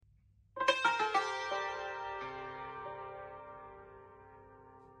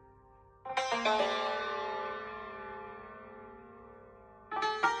شب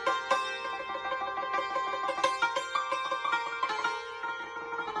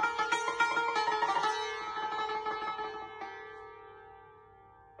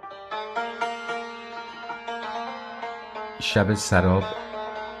سراب،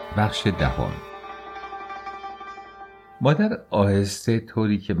 بخش 10. مادر آهسته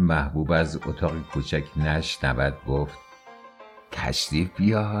طوری که محبوب از اتاق کوچک نشنود گفت: تشریف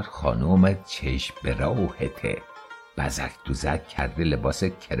بیار، خانومت چشم به راهته. بزک دوزک کرده، لباس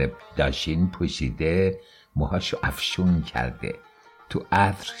کرپ داشین پوشیده، موهاشو افشون کرده، تو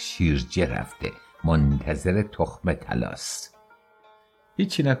عطر شیرجه رفته، منتظر تخم طلاست.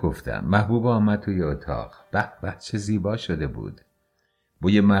 هیچی نگفتم. محبوب آمد توی اتاق. به به چه زیبا شده بود.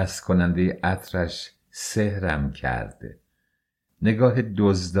 بوی مست کننده عطرش سحرم کرده. نگاه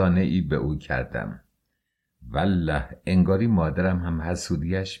دزدانه ای به او کردم. والله انگاری مادرم هم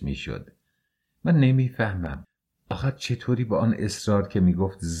حسودیش میشد. من نمیفهمم آخه چطوری با آن اصرار که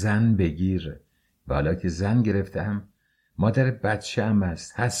میگفت زن بگیر، و حالا که زن گرفتم مادر بچه هم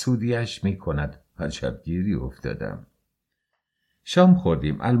است، حسودیش میکند. عجب گیری افتادم. شام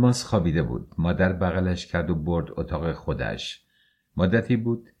خوردیم. الماس خوابیده بود. مادر بغلش کرد و برد اتاق خودش. مدتی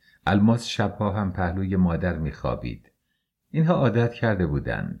بود الماس شبها هم پهلوی مادر میخوابید. اینها عادت کرده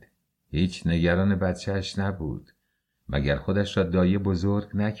بودند. هیچ نگران بچهش نبود. مگر خودش را دایه بزرگ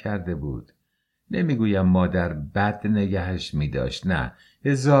نکرده بود؟ نمیگویم مادر بد نگهش میداشت، نه،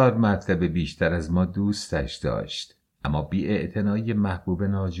 1000 مرتبه بیشتر از ما دوستش داشت، اما بی‌اعتنایی محبوب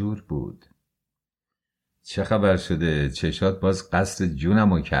ناجور بود. چه خبر شده؟ چشات باز قصد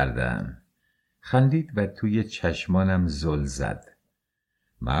جونمو کردن. خندید و توی چشمانم زل زد.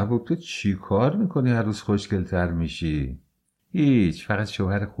 محبوب تو چی کار میکنی هر روز خوشگلتر میشی؟ هیچ، فقط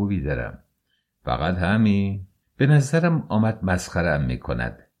شوهر خوبی دارم. فقط همین؟ به نظرم آمد مسخره‌ام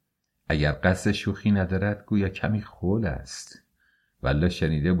میکند. اگر قصد شوخی ندارد گویا کمی خول است. والله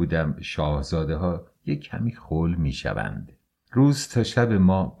شنیده بودم شاهزاده ها یک کمی خول میشوند. روز تا شب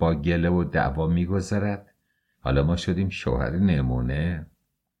ما با گله و دعوا میگذرد. حالا ما شدیم شوهر نمونه.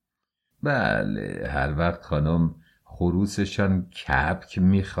 بله، هر وقت خانم خروسشان کپک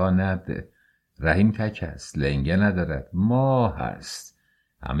میخواند. رحیم تک است، لنگه ندارد، ماه است.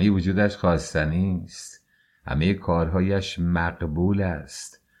 همه وجودش خواستنی است. همه کارهایش مقبول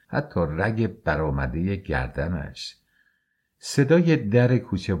است، حتی رگ برآمده گردنش. صدای در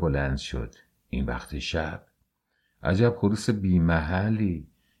کوچه بلند شد. این وقت شب؟ عجب خروس بی‌محلی.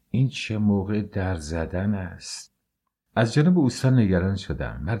 این چه موقع در زدن است؟ از جانب اوستا نگران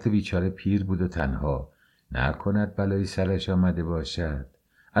شدم. مرد بیچاره پیر بود و تنها، نکند بلایی سرش آمده باشد.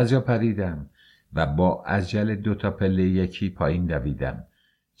 از جا پریدم و با عجله 2 پله یکی پایین دویدم.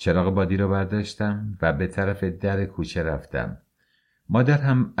 چراغ بادی را برداشتم و به طرف در کوچه رفتم. مادر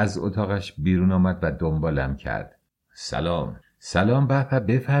هم از اتاقش بیرون آمد و دنبالم کرد. سلام. به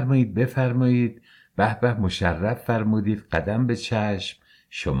به، بفرمایید. به به، مشرف فرمودید. قدم به چشم.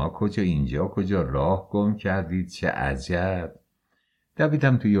 شما کجا؟ اینجا کجا؟ راه گم کردید؟ چه عجب.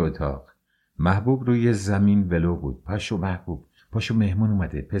 دویدم توی اتاق. محبوب روی زمین ولو بود. پاشو محبوب، پاشو، مهمون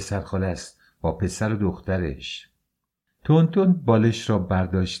اومده. پسر خاله است با پسر و دخترش. تون بالش را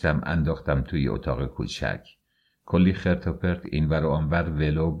برداشتم انداختم توی اتاق کوچک. کلی خرت و پرت اینور و آنور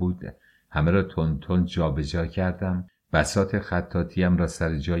ولو بود. همه را تون جابجا کردم. بساط خطاطیم را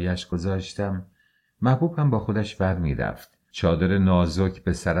سر جایش گذاشتم. محبوب هم با خودش ور می رفت. چادر نازک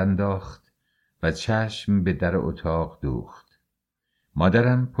به سر انداخت و چشم به در اتاق دوخت.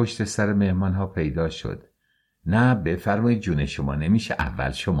 مادرم پشت سر مهمان ها پیدا شد. نه بفرمایید، جون شما نمیشه،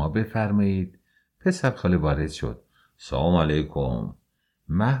 اول شما بفرمایید. پسر خاله وارد شد. سلام علیکم.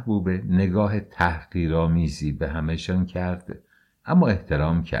 محبوب نگاه تحقیرآمیزی به همه‌شان کرد، اما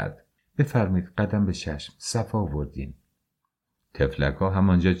احترام کرد. بفرمایید، قدم به چشم، صفا آوردین. طفلک‌ها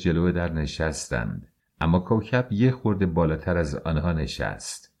همانجا جلو در نشستند، اما کوکب یه خورده بالاتر از آنها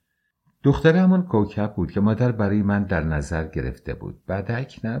نشست. دختر همان کوکب بود که مادر برای من در نظر گرفته بود.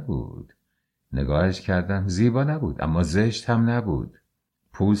 بدک نبود. نگاهش کردم. زیبا نبود، اما زشت هم نبود.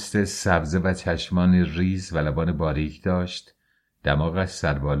 پوست سبزه و چشمان ریز و لبان باریک داشت. دماغش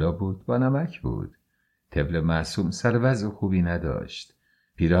سربالا بود، با نمک بود. طفل معصوم سر وضع خوبی نداشت.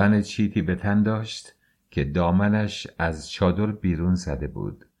 پیراهن چیتی به تن داشت که دامنش از چادر بیرون زده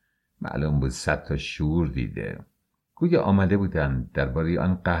بود. معلوم بود 100 تا شور دیده. گویا آمده بودند درباره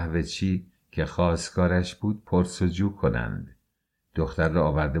آن قهوه چی که خواستگارش بود پرسجو کنند. دختر را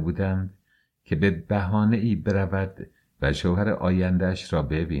آورده بودند که به بهانه‌ای برود و شوهر آینده‌اش را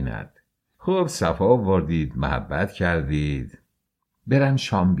ببیند. خوب صفا آوردید، محبت کردید. برم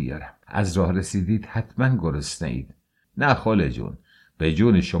شام بیارم. از راه رسیدید حتما گرسنه‌اید. نه خاله جون، به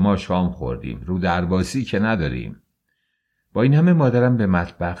جون شما شام خوردیم، رو درباسی که نداریم. با این همه مادرم به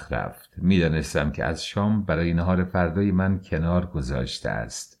مطبخ رفت. میدانستم که از شام برای نهار فردای من کنار گذاشته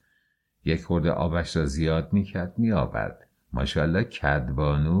است. یک خورده آبش را زیاد میکرد میآورد. ماشاءالله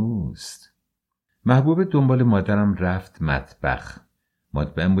کدبانوست. محبوب دنبال مادرم رفت مطبخ.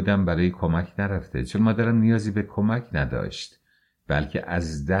 مطمئن بودم برای کمک نرفته، چون مادرم نیازی به کمک نداشت، بلکه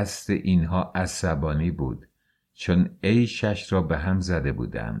از دست اینها عصبانی بود، چون عیشش را به هم زده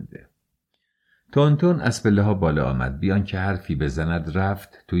بودند. تون از پله ها بالا آمد، بیان که حرفی بزند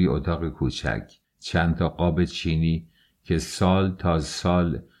رفت توی اتاق کوچک. چند تا قاب چینی که سال تا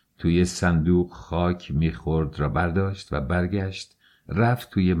سال توی صندوق خاک میخورد را برداشت و برگشت رفت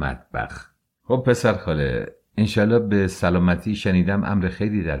توی مطبخ. خب پسر خاله، انشالله به سلامتی. شنیدم امر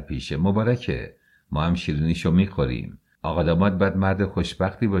خیلی در پیشه. مبارکه. ما هم شیرینیشو میخوریم. آقا داماد باید مرد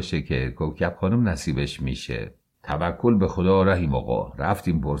خوشبختی باشه که کوکب خانم نصیبش میشه. توکل به خدا رحیم آقا.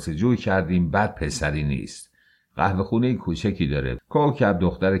 رفتیم پرسجوی کردیم، بعد پسری نیست. قهوه خونه کوچکی داره. کوکب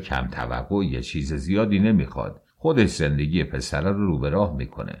دختر کم توقع، یه چیز زیادی نمیخواد. خودش زندگی پسره رو به راه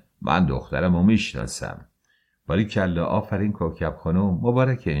میکنه. من دخترم رو میشناسم. باریکلا، آفرین کوکب خانم،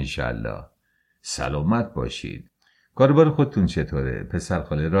 مبارکه انشالله. سلامت باشید. کاربار خودتون چطوره پسر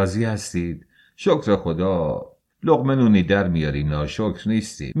خاله؟ راضی هستید؟ شکر خدا. لقمه نونی در میاری، ناشکر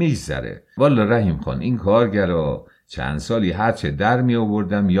نیستی. میگذره. والا رحیم خان، این کارگرا چند سالی هرچه در می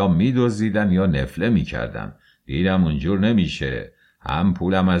آوردم یا میدزدیدن یا نفله میکردن. دیدم اونجور نمیشه. هم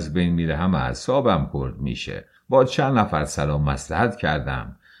پولم از بین میره، هم اعصابم خورد میشه. با چند نفر سلام مصلحت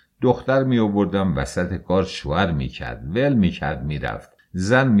کردم. دختر می آوردم وسط کار شوهر میکرد، ول میکرد میرفت.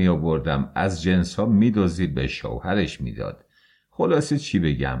 زن می آوردم از جنس ها میدزدید به شوهرش میداد. خلاصه چی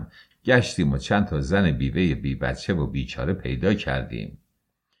بگم، گشتیم و چند تا زن بیوه بی بچه و بیچاره پیدا کردیم.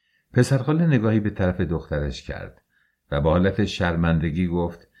 پسرخاله نگاهی به طرف دخترش کرد و با حالت شرمندگی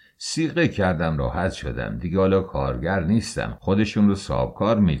گفت سیغه کردم، راحت شدم دیگه، حالا کارگر نیستم، خودشون رو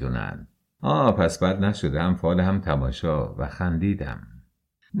صاحبکار میدونن. پس بد نشده، هم فال هم تماشا. و خندیدم.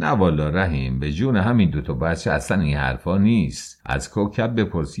 نه والا رحیم، به جون همین دوتا بچه اصلا این حرفا نیست. از کوکب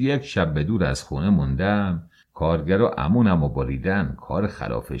بپرس، یک شب به دور از خونه موندم، کارگر و امونم و بریدن. کار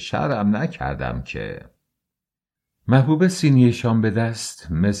خلاف شرعم نکردم که. محبوب سینی شام به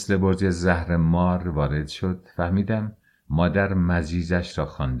دست مثل برج زهر مار وارد شد. فهمیدم مادر مزیزش را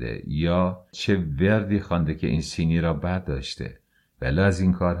خوانده، یا چه وردی خوانده که این سینی را برداشته. بلا از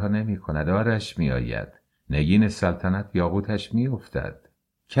این کارها نمی کند. آرش می آید، نگین سلطنت یاقوتش می افتد.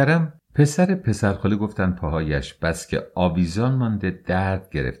 کرم پسرخاله گفتن پاهایش بس که آویزان مانده درد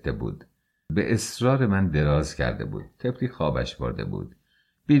گرفته بود. به اصرار من دراز کرده بود. طفلی خوابش برده بود.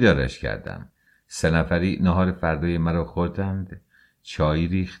 بیدارش کردم. 3 نفری نهار فردای مرا خوردند. چای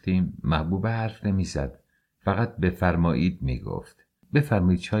ریختیم. محبوب حرف نمیزد، فقط بفرمایید میگفت.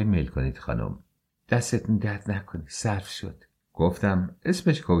 بفرمایید چای میل کنید خانم. دستتون درد نکنه، صرف شد. گفتم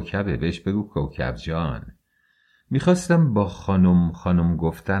اسمش کوکبه، بهش بگو کوکب جان. میخواستم با خانم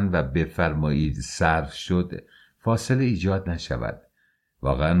گفتن و بفرمایید صرف شد فاصله ایجاد نشود.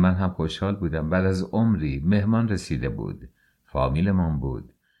 واقعا من هم خوشحال بودم. بعد از عمری مهمان رسیده بود. فامیلمان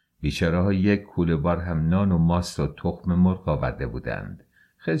بود. بیچاره ها یک کوله بار هم نان و ماست و تخم مرغ آورده بودند.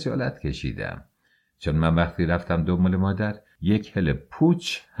 خجالت کشیدم، چون من وقتی رفتم دنبال مادر یک هل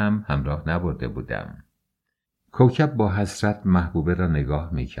پوچ هم همراه نبرده بودم. کوکب با حسرت محبوبه را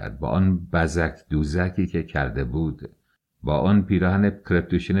نگاه میکرد، با آن بزک دوزکی که کرده بود، با آن پیراهن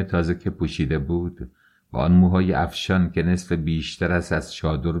کرپتوشین تازه که پوشیده بود، با آن موهای افشان که نصف بیشتر از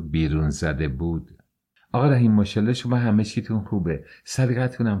چادر بیرون زده بود. آقا رحیم ماشاءالله شما همه چیتون خوبه،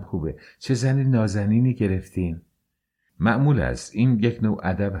 سلیقتونم خوبه، چه زن نازنینی گرفتین. معمول است، این یک نوع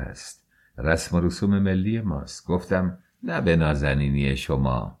ادب است، رسم و رسوم ملی ماست. گفتم نه به نازنینی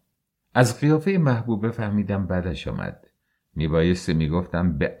شما. از قیافه محبوبه فهمیدم بدش آمد. میبایسته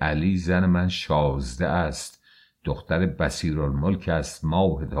میگفتم به علی زن من شازده است، دختر بصیرالملک است،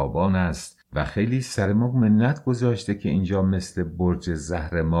 ماه تابان است و خیلی سر ما منت گذاشته که اینجا مثل برج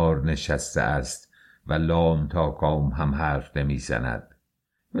زهر مار نشسته است و لام تا کام هم حرف نمیزند.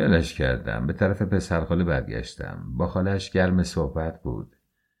 ولش کردم. به طرف پسرخاله برگشتم. با خالش گرم صحبت بود.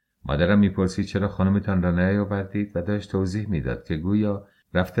 مادرم میپرسید چرا خانمتان را نیاوردید و داشت توضیح میداد که گویا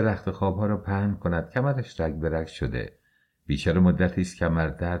رفته رخت خوابها را پهن کند. کمرش رگ به رگ شده. بیچاره مدتی است کمر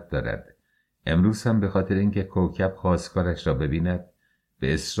درد دارد. امروز هم به خاطر اینکه کوکب خواستگارش را ببیند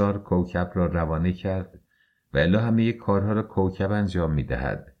به اصرار کوکب را روانه کرد و الا همه کارها را کوکب انجام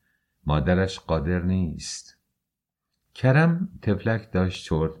میدهد. مادرش قادر نیست. کرم تفلک داشت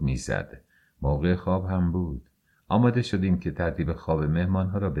چرت میزد. موقع خواب هم بود. آماده شدیم که ترتیب خواب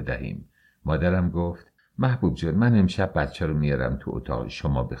مهمانها را بدهیم. مادرم گفت محبوب جان، من امشب بچه رو میارم تو اتاق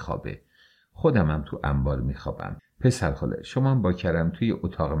شما بخوابه. خودمم تو انبار میخوابم. پسر خاله، شما هم با کرم توی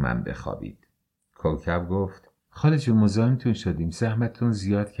اتاق من بخوابید. کوکب گفت خاله جون، مزاحمتون شدیم، زحمتتون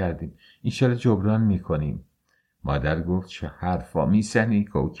زیاد کردیم، انشالله جبران میکنیم. مادر گفت چه حرفا میزنی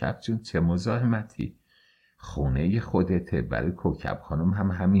کوکب جون، چه مزاحمتی؟ خونه خودته، برای کوکب خانم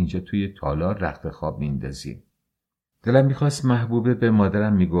هم همینجا توی تالار رخت خواب میندازیم. دلم میخواست محبوبه به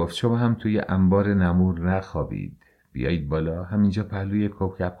مادرم میگفت شما هم توی انبار نمور نخوابید، بیایید بالا همینجا پهلوی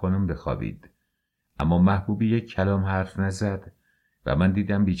کوکب خانم بخوابید. اما محبوبه یک کلام حرف نزد و من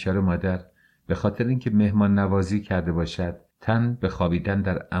دیدم بیچاره مادر به خاطر اینکه مهمان نوازی کرده باشد تن به خوابیدن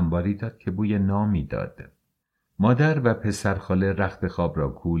در انباری داد که بوی نامی داد. مادر و پسر خاله رخت خواب را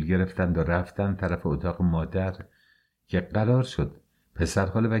گول گرفتند و رفتند طرف اتاق مادر که قرار شد پسر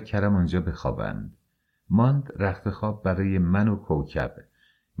خاله و کرم آنجا بخوابند. ماند رخت خواب برای من و کوکب.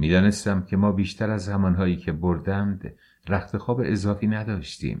 میدانستم که ما بیشتر از همانهایی که بردند رخت خواب اضافی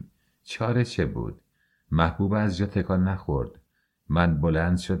نداشتیم. چاره چه بود؟ محبوب از جا تکان نخورد. من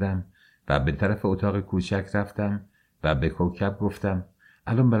بلند شدم و به طرف اتاق کوچک رفتم و به کوکب گفتم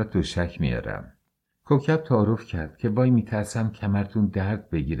الان برات دوشک میارم. کوکب تعارف کرد که وای میترسم کمرتون درد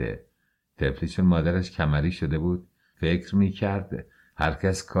بگیره. طفلی چون مادرش کمری شده بود فکر میکرد هر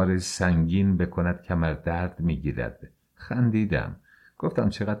کس کار سنگین بکند کمر درد میگیرد. خندیدم. گفتم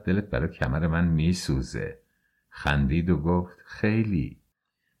چقدر دلت برای کمر من میسوزه. خندید و گفت خیلی.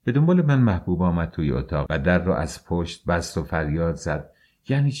 به دنبال من محبوب آمد توی اتاق و در رو از پشت بست و فریاد زد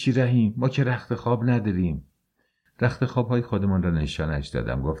یعنی چی رحیم؟ ما که رخت خواب نداریم. رخت خواب‌های خودمون را نشانش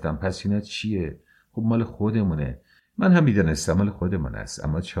دادم. گفتم پس اینا چیه؟ خب مال خودمونه. من هم میدونستم مال خودمون است،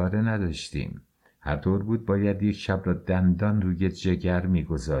 اما چاره نداشتیم. هر طور بود باید یک شب را دندان روی جگر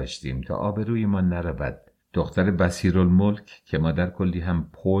میگذاشتیم تا آبروی ما نرود. دختر بصیرالملک که مادر کلی هم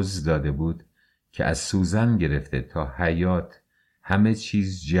پوز داده بود که از سوزن گرفته تا حیات همه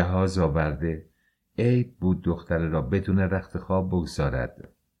چیز جهاز آورده، عیب بود دختر را بدون رخت خواب بگذارد.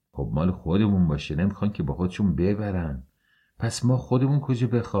 خب مال خودمون باشه، نمیخوان که با خودشون ببرن. پس ما خودمون کجا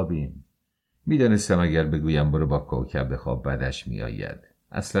بخوابیم؟ میدانستم اگر بگویم برو با کوکب بخواب بدش میآید.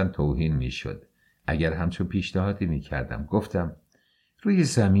 اصلا توهین میشد. اگر همچون پیشنهادی میکردم گفتم روی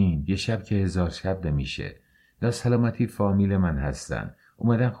زمین یه شب که 1000 شب نمیشه. ناسلامتی فامیل من هستن،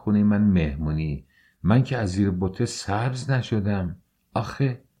 اومدن خونه من مهمونی. من که از زیر بوته سبز نشدم.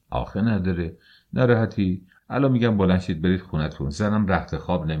 آخه نداره. ناراحتی؟ الان میگم بلند شید برید خونتون، زنم رخت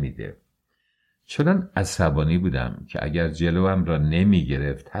خواب نمیده. چنان عصبانی بودم که اگر جلوم را نمی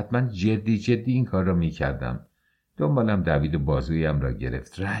گرفت حتما جدی این کار را می کردم. دنبالم دوید و بازویم را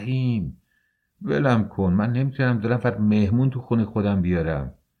گرفت. رحیم ولم کن، من نمیتونم دارم فقط مهمون تو خونه خودم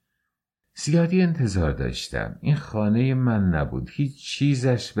بیارم. زیادی انتظار داشتم. این خانه من نبود، هیچ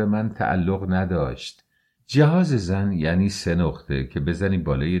چیزش به من تعلق نداشت. جهاز زن یعنی 3 نقطه که بزنی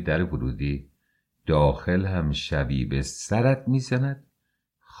بالای در ورودی، داخل هم شبی به سرت میزند،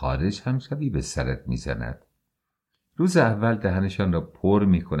 خارج هم شبی به سرت میزند. روز اول دهنشان را پر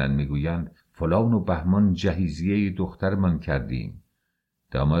میکنند، میگویند فلان و بهمان جهیزیه دخترمان کردیم.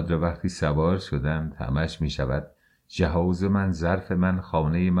 داماد را وقتی سوار شدند همش میشود جهاز من، ظرف من،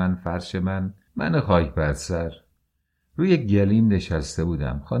 خانه من، فرش من خاک بر سر. روی گلیم نشسته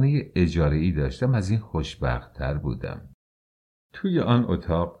بودم. خانه اجاره‌ای داشتم، از این خوشبخت‌تر بودم. توی آن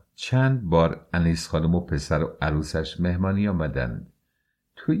اتاق چند بار انیس خانم و پسر و عروسش مهمانی آمدند.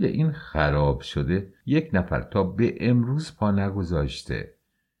 توی این خراب شده یک نفر تا به امروز پا نگذاشته.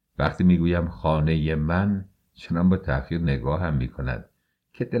 وقتی میگویم خانه من، چنان با تأخیر نگاه هم میکند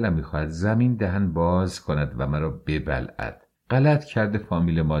که دلم میخواهد زمین دهن باز کند و مرا ببلعد. غلط کرده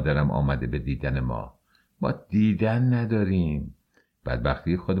فامیل مادرم آمده به دیدن ما دیدن نداریم.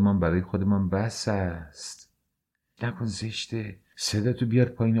 بدبختی خودمان برای خودمان بس است. نکن زشته، صدا تو بیار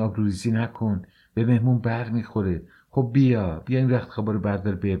پایین، آبروریزی نکن، به مهمون بر میخوره. خب بیا این رخت خواب رو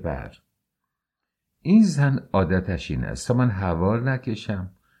بردار ببر. این زن عادتش این است تا من هوار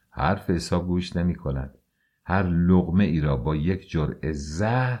نکشم حرف حساب گوش نمی کند. هر لقمه ای را با یک جرعه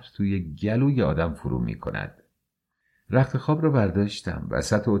زهر توی گلوی آدم فرو می کند. رخت خواب رو برداشتم،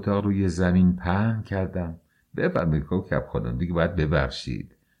 وسط اتاق روی زمین پهن کردم. بفرمایید کوکب خانم، دیگه باید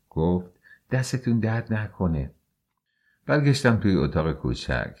ببخشید. گفت دستتون درد نکنه. برگشتم توی اتاق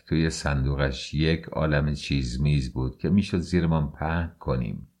کوچک. توی صندوقش یک عالم چیز میز بود که میشد زیرمان پهن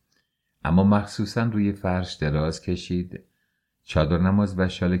کنیم، اما مخصوصا روی فرش دراز کشید. چادر نماز و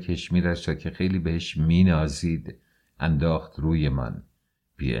شال کشمیرش را که خیلی بهش مینازید انداخت روی من.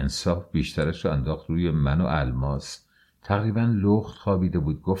 بی انصاف بیشترش را انداخت روی من و الماس. تقریبا لخت خوابیده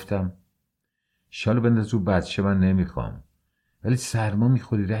بود. گفتم شالو بنداز رو بچه، من نمیخوام. ولی سرما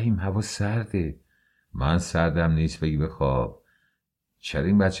میخوری رحیم، هوا سرده. من سردم نیست بگی بخواب. چرا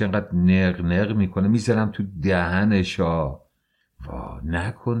این بچه اینقدر نق نق میکنه؟ میذارم تو دهنشا. وا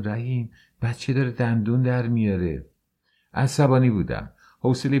نکن رحیم، بچه داره دندون در میاره. عصبانی بودم،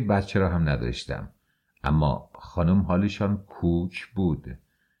 حوصله بچه را هم نداشتم. اما خانم حالشان کوک بود،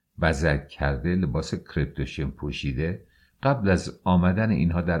 بزک کرده، لباس کرپتوشن پوشیده، قبل از آمدن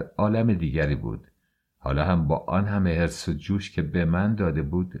اینها در عالم دیگری بود. حالا هم با آن همه حرص و جوش که به من داده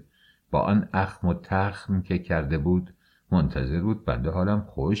بود، با آن اخم و تخم که کرده بود، منتظر بود بنده حالم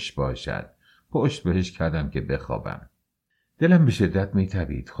خوش باشد. پشت بهش کردم که بخوابم. دلم به شدت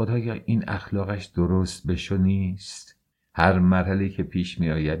می‌تپید. خدایا این اخلاقش درست بشو نیست. هر مرحله که پیش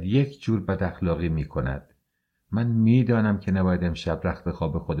می آید یک جور بد اخلاقی می کند. من میدانم که نباید امشب رخت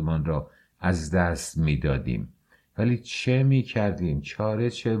خواب خودمان را از دست میدادیم، ولی چه می کردیم؟ چاره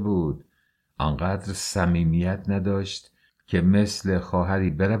چه بود؟ آنقدر صمیمیت نداشت که مثل خواهری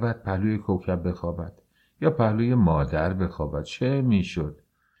برود پهلوی کوکب بخوابد یا پهلوی مادر بخوابد. چه میشد؟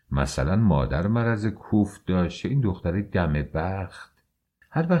 مثلا مادر مرض کوف داشت، این دختری دم بخت.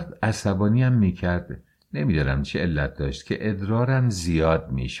 هر وقت عصبانی هم میکرد، نمیدارم چه علت داشت که ادرارم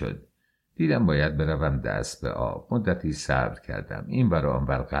زیاد میشد. دیدم باید بروم دست به آب. مدتی صبر کردم، این برا آن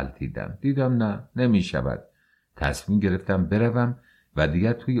بر غلطیدم. دیدم نه، نمیشود. تصمیم گرفتم بروم و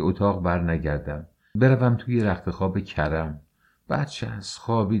دیگر توی اتاق بر نگردم. بروم توی رخت خواب کرم. بچه از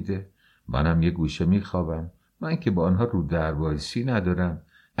خوابیده، منم یه گوشه میخوابم. من که با آنها رو در وایسی ندارم.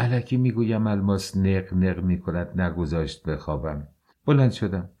 الکی میگویم الماس نق نق میکند نگذاشت بخوابم. بلند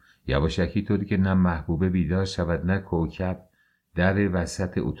شدم یواشکی، طوری که نه محبوبه بیدار شود نه کوکب. در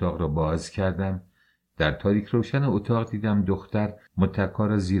وسط اتاق را باز کردم. در تاریک روشن اتاق دیدم دختر متکا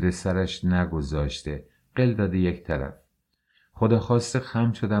را زیر سرش نگذاشته، قل داده یک طرف. خدا خواسته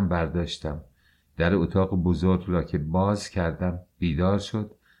خم شدم، برداشتم. در اتاق بزرگ را که باز کردم بیدار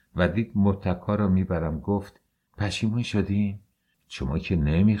شد و دید متکا را میبرم. گفت پشیمون شدین؟ شما که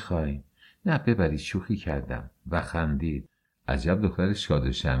نمیخواین. نه ببرید، شوخی کردم. و خندید. عجب دختر شاد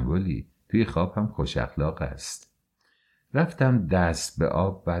و شنگولی، توی خواب هم خوش اخلاق است. رفتم دست به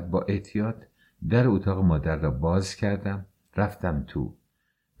آب. بعد با احتیاط در اتاق مادر را باز کردم. رفتم تو.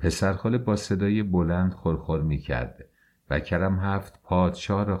 پسرخاله با صدای بلند خورخور میکرد و کرم 7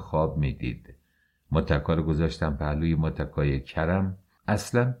 پادشاه را خواب میدید. متکا را گذاشتم پهلوی متکای کرم.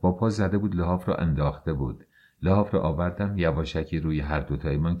 اصلا با پا زده بود، لحاف را انداخته بود. لحاف را آوردم، یواشکی روی هر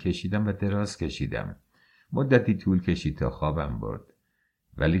دوتایمان کشیدم و دراز کشیدم. مدتی طول کشید تا خوابم برد،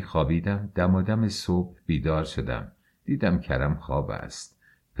 ولی خوابیدم. دم صبح بیدار شدم، دیدم کرم خواب است.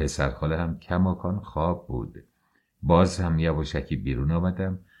 پسرخاله هم کماکان خواب بود. باز هم یواشکی بیرون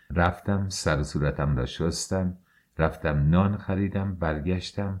آمدم. رفتم سر و صورتم را شستم. رفتم نان خریدم.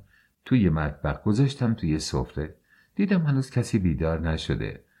 برگشتم توی مطبخ، گذاشتم توی سفره. دیدم هنوز کسی بیدار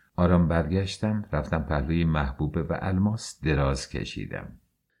نشده. آرام برگشتم. رفتم پهلوی محبوبه و الماس دراز کشیدم.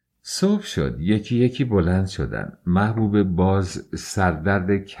 صبح شد. یکی یکی بلند شدن. محبوبه باز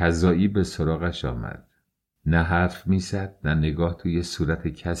سردرد کذایی به سراغش آمد. نه حرف میزد، نه نگاه توی صورت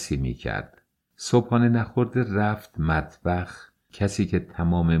کسی میکرد. صبحانه نخورده رفت مطبخ. کسی که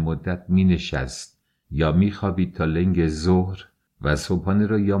تمام مدت مینشست یا میخوابید تا لنگ ظهر و صبحانه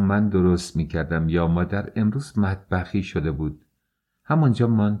را یا من درست میکردم یا مادر، امروز مطبخی شده بود. همانجا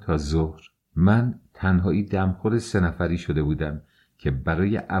من تا ظهر. من تنهایی دمخور 3 نفری شده بودم که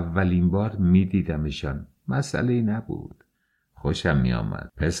برای اولین بار میدیدمشان. مسئله نبود. خوشم می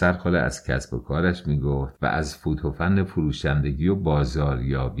آمد. پسرخاله از کسب و کارش می گفت و از فوت و فن فروشندگی و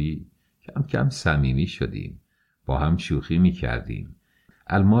بازاریابی. کم کم صمیمی شدیم. با هم شوخی می کردیم.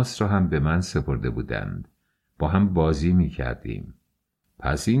 الماس را هم به من سپرده بودند. با هم بازی می کردیم.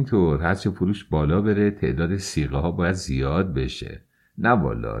 پس اینطور هرچه فروش بالا بره تعداد صیغه ها باید زیاد بشه. نه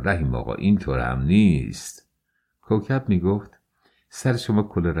والا رحیم آقا، اینطور هم نیست. کوکب می گفت سر شما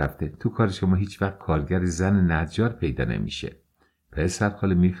کله رفته. تو کار شما هیچ وقت کارگر زن نجار پیدا نمیشه.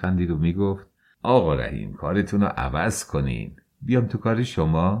 پسرخاله میخندید و میگفت آقا رحیم کارتون رو عوض کنین، بیام تو کار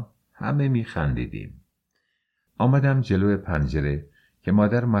شما. همه میخندیدیم. آمدم جلو پنجره که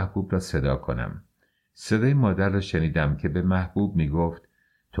مادر محبوب را صدا کنم. صدای مادر را شنیدم که به محبوب میگفت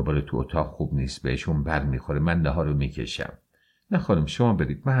تو برو تو اتاق، خوب نیست، بهشون بر میخوره، من نهار رو میکشم. نه خانم شما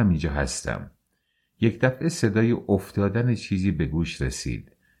برید، من همینجا هستم. یک دفعه صدای افتادن چیزی به گوش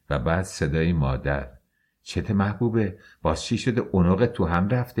رسید و بعد صدای مادر. چته محبوبه؟ باز چی شده؟ اوناقه تو هم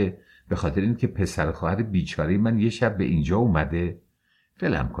رفته؟ به خاطر این که پسر خواهر بیچاره من یه شب به اینجا اومده؟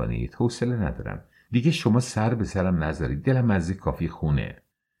 ولم کنید، حوصله ندارم دیگه. شما سر به سرم نذارید، دلم از کافی خونه.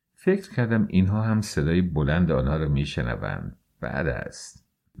 فکر کردم اینها هم صدای بلند آنها را میشنوند. بعد است.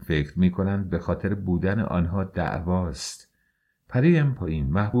 فکر میکنند به خاطر بودن آنها دعواست. پریدم پایین.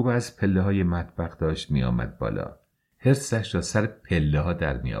 محبوب از پله های مطبخ داشت می آمد بالا. حرصش را سر پله ها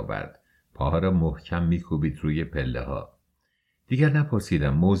در می آورد. پاها را محکم می کوبید روی پله ها. دیگر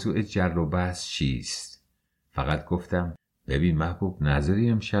نپرسیدم موضوع جر و بحث چیست. فقط گفتم ببین محبوب، نذاری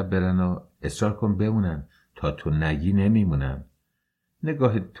امشب برن و اصرار کن بمونن، تا تو نگی نمیمونم.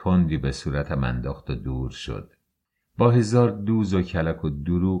 نگاه تندی به صورتم انداخت و دور شد. با 1000 دوز و کلک و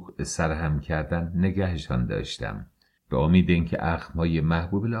دروغ سرهم کردن نگهشان داشتم، به امید اینکه اخمای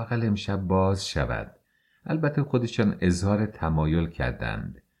محبوب لااقل امشب باز شود. البته خودشان اظهار تمایل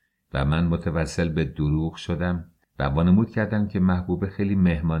کردند و من متوسل به دروغ شدم و وانمود کردم که محبوب خیلی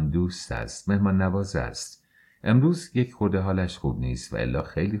مهمان دوست است، مهمان نواز است. امروز یک خورده حالش خوب نیست و الا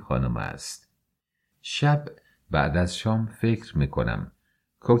خیلی خانم است. شب بعد از شام فکر میکنم.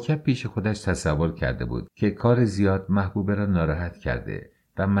 کوکب پیش خودش تصور کرده بود که کار زیاد محبوبه را ناراحت کرده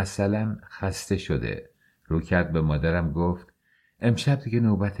و مثلا خسته شده. رو کرد به مادرم گفت امشب دیگه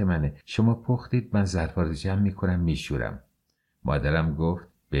نوبت منه، شما پختید، من ظرفا رو جمع میکنم میشورم. مادرم گفت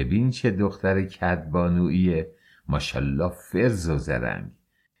ببین چه دختر کدبانوییه، ماشالله فرز و زرنگ.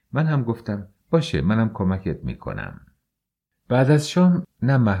 من هم گفتم باشه، منم کمکت میکنم. بعد از شام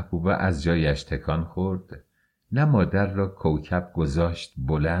نه محبوبه از جایش تکان خورد، نه مادر را کوکب گذاشت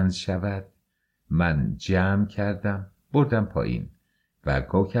بلند شود. من جمع کردم بردم پایین و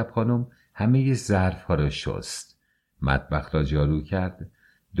کوکب خانم همه ظرف ها را شست، مطبخ را جارو کرد،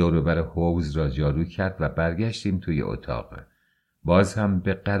 دور و بر حوض را جارو کرد و برگشتیم توی اتاق. باز هم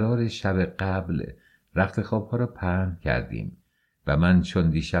به قرار شب قبل رخت خواب ها را پهن کردیم و من چون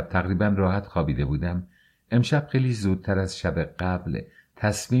دیشب تقریبا راحت خوابیده بودم، امشب خیلی زودتر از شب قبل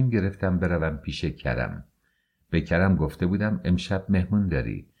تصمیم گرفتم بروم پیش کرم. به کرم گفته بودم امشب مهمون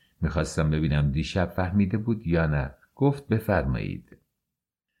داری. میخواستم ببینم دیشب فهمیده بود یا نه. گفت بفرمایید.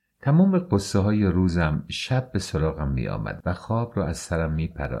 تمام قصه های روزم شب به سراغم می آمد و خواب را از سرم می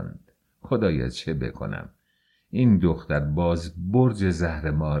پراند. خدایا چه بکنم؟ این دختر باز برج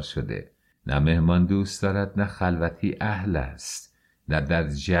زهرمار شده. نه مهمان دوست دارد، نه خلوتی اهل است، نه در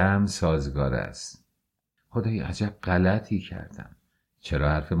جمع سازگار است. خدایا عجب غلطی کردم. چرا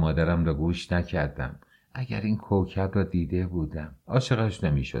حرف مادرم را گوش نکردم؟ اگر این کوکب را دیده بودم عاشقش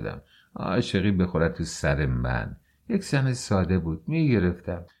نمی شدم. عاشقی بخورد تو سر من. یک زن ساده بود، می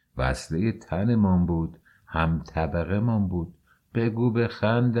گرفتم. وصله تن من بود، هم طبقه من بود. بگو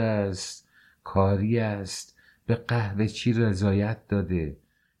بخند است، کاری است، به قهوه چی رضایت داده،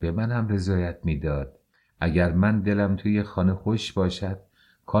 به من هم رضایت میداد. اگر من دلم توی خانه خوش باشد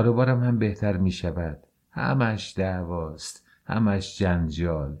کاروبارم هم بهتر می شود. همش دعواست، همش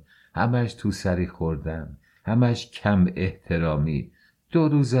جنجال، همش تو سری خوردن، همش کم احترامی. 2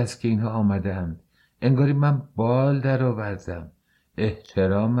 روز است که اینها آمدند، انگاری من بال در آوردم.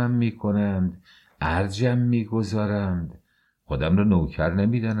 احترامم میکنند، ارجم میگذارند. خودم را نوکر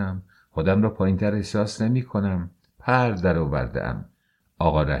نمیدانم، خودم را پایینتر احساس نمی کنم. پر در آوردم.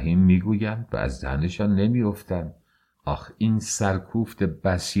 آقا رحیم میگویند و از دهنشان نمیافتم. آخ این سرکوفت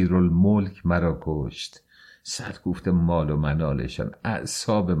بصیرالملک مرا کشت. سرکوفت مال و منالشان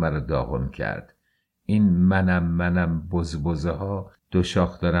اعصاب مرا داغم کرد. این منم بزبزه ها 2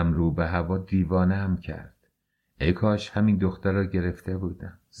 شاخ دارم رو به هوا دیوانه هم کرد. ای کاش همین دختر را گرفته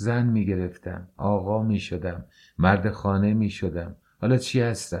بودم. زن می گرفتم، آقا می شدم، مرد خانه می شدم. حالا چی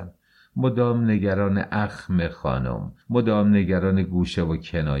هستم؟ مدام نگران اخم خانم، مدام نگران گوشه و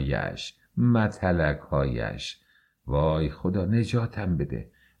کنایش، متلک هایش. وای خدا نجاتم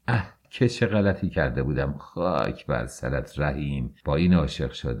بده. که چه غلطی کرده بودم. خاک بر سرت رحیم با این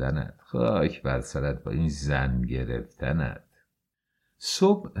عاشق شدنت، خاک بر سرت با این زن گرفتنت.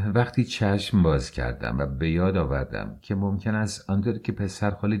 صبح وقتی چشم باز کردم و به یاد آوردم که ممکن است آنطور که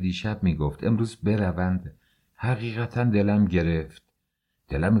پسرخاله دیشب میگفت امروز بروند، حقیقتا دلم گرفت.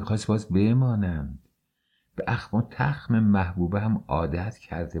 دلم میخواست باز بمانند. به اخم و تخم محبوبه هم عادت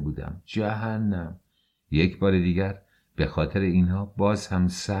کرده بودم. جهنم. یک بار دیگر به خاطر اینها باز هم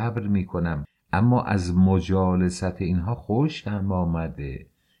صبر میکنم، اما از مجالست اینها خوشم آمده.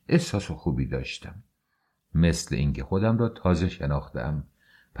 احساس خوبی داشتم، مثل اینکه خودم را تازه شناختم.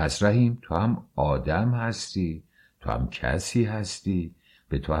 پس رحیم تو هم آدم هستی، تو هم کسی هستی،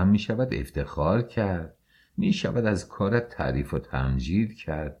 به تو هم میشود افتخار کرد، میشود از کارت تعریف و تمجید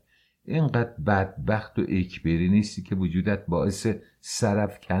کرد. اینقدر بدبخت و اکبری نیستی که وجودت باعث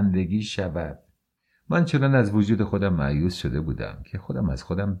سرفکندگی شود. من چنان از وجود خودم مایوس شده بودم که خودم از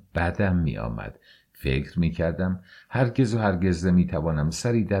خودم بدم می آمد. فکر می کردم هرگز و هرگز نمی توانم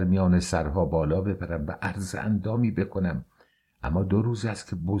سری در میان سرها بالا ببرم و عرض اندامی بکنم. اما 2 روز است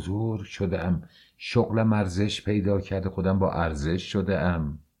که بزرگ شدم، شغلم ارزش پیدا کرده، خودم با ارزش شده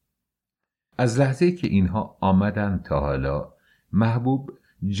ام. از لحظه که اینها آمدن تا حالا محبوب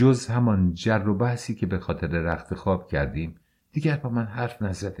جز همان جر و بحثی که به خاطر رخت خواب کردیم دیگر با من حرف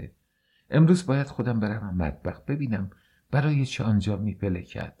نزده. امروز باید خودم برم مطبخ ببینم برای چه آنجا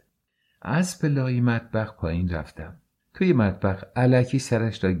میپلکد. از پله‌های مطبخ پایین رفتم. توی مطبخ الکی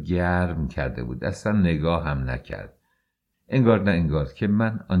سرش را گرم کرده بود. اصلا نگاه هم نکرد. انگار نه انگار که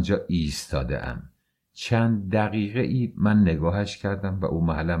من آنجا ایستاده ام. چند دقیقه ای من نگاهش کردم و او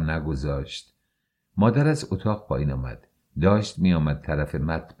محلم نگذاشت. مادر از اتاق پایین آمد. داشت می آمد طرف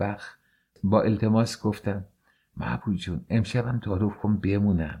مطبخ. با التماس گفتم محبوب جون امشبم تعارف کن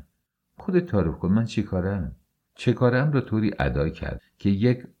بمونم. خودت تعارف کن، من چه کارم را طوری ادا کرد که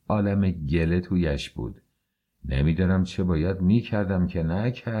یک عالم گله تویش بود. نمیدارم چه باید می کردم که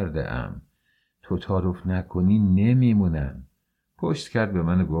نکرده ام. تو تعارف نکنی نمیمونم. پشت کرد به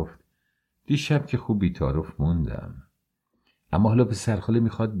من و گفت دیشب که خوب بی تعارف موندم، اما حالا به سرخاله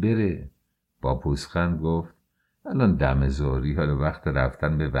میخواد بره. با پوزخند گفت الان دم ظهری، حالا وقت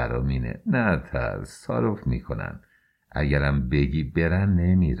رفتن به ورامینه. نه ترس، تعارف میکنن. اگرم بگی برن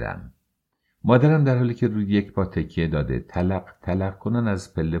نمیرم. مادرم در حالی که روی یک پا تکیه داده تلق تلق کنن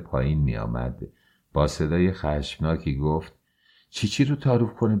از پله پایین می آمد. با صدای خشمناکی گفت چی رو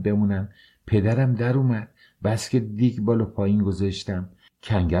تعارف کنه بمونن؟ پدرم در اومد، بس که دیگ بالا پایین گذاشتم،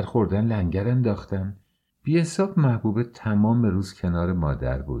 کنگر خوردن لنگر انداختم. بی حساب محبوب تمام روز کنار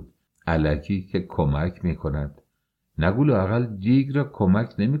مادر بود. الکی که کمک می کند. نگو لااقل دیگ را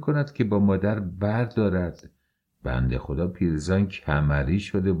کمک نمی کند که با مادر بردارد. بنده خدا پیرزن کمری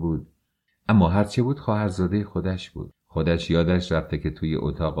شده بود. اما هرچه بود خواهرزاده خودش بود. خودش یادش رفته که توی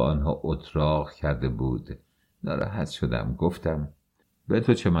اتاق آنها اتراق کرده بود. ناراحت شدم. گفتم به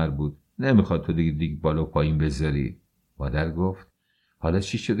تو چه مربوط؟ نمیخواد تو دیگ بالا پایین بذاری. مادر گفت حالا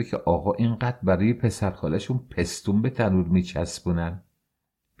چی شده که آقا اینقدر برای پسر خالشون پستون به تنور میچسبونن؟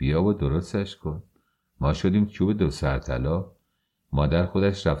 بیا و درستش کن. ما شدیم چوب دو سرطلا. مادر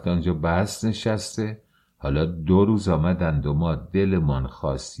خودش رفته آنجا بس نشسته. حالا 2 روز آمدند و ما دلمان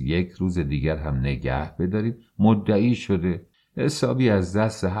خواست 1 روز دیگر هم نگه بداریم. مدعی شده. حسابی از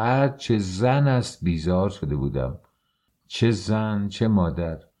دست هر چه زن است بیزار شده بودم. چه زن چه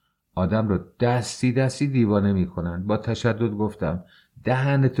مادر. آدم رو دستی دیوانه میکنن. با تشدد گفتم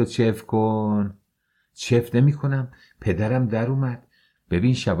دهنتو چف کن. چف نمی کنم. پدرم در اومد.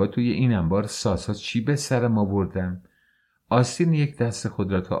 ببین شبا توی این انبار ساسا چی به سرم آوردم. آستین یک دست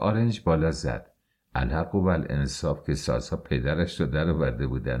خود را تا آرنج بالا زد. الحق و الانصاف که ساسا پدرش را در آورده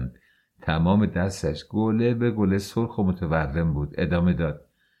بودند. تمام دستش گله به گله سرخ و متورم بود. ادامه داد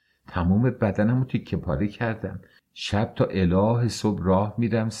تمام بدنمو تیکه پاره کردم. شب تا اله صبح راه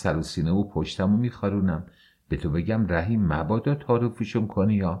میرم، سر و سینه و پشتمو میخارونم. به تو بگم رحیم مبادا تعارفشون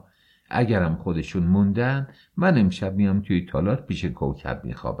کنی، یا اگرم خودشون موندن من امشب میام توی تالار پیش کوکب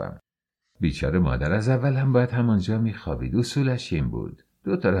میخوابم. بیچاره مادر از اول هم باید همانجا میخوابید. اصولش این بود.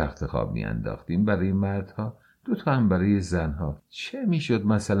 2 تا رخت خواب میانداختیم برای مردها، 2 تا هم برای زنها. چه میشد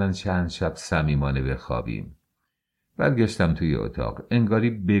مثلا چند شب صمیمانه بخوابیم. برگشتم توی اتاق. انگاری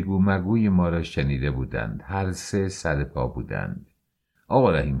بگو مگوی ما را شنیده بودند. هر 3 سر پا بودند.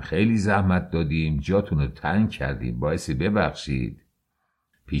 آقا رحیم خیلی زحمت دادیم، جاتون رو تنگ کردیم، بایستی ببخشید.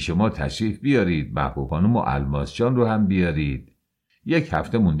 پیش ما تشریف بیارید. محبوب خانم و الماس جان رو هم بیارید. 1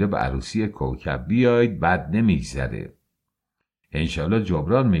 هفته مونده به عروسی کوکب، بیاید بد نمیگذره. انشالله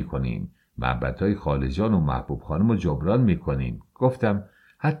جبران میکنیم. محبتهای خاله جان و محبوب خانم رو جبران میکنیم. گفتم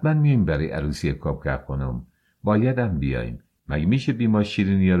حتما میایم برای عروسی کوکب خانم. بایدم بیایم. مگه میشه بی ما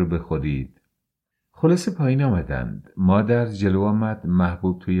شیرینی رو بخورید؟ خلاصه پایین آمدند. مادر جلو آمد.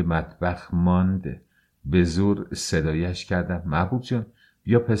 محبوب توی مطبخ ماند. به زور صدایش کردم محبوب جان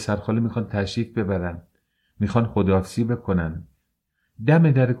بیا، پسر خاله میخوان تشریف ببرن، میخوان خداحافظی بکنن.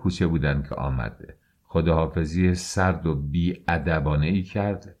 دم در کوچه بودن که آمد. خداحافظی سرد و بی ادبانه ای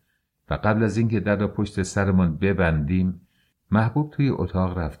کرد و قبل از اینکه در را پشت سرمان ببندیم محبوب توی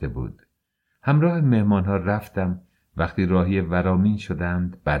اتاق رفته بود. همراه مهمان ها رفتم. وقتی راهی ورامین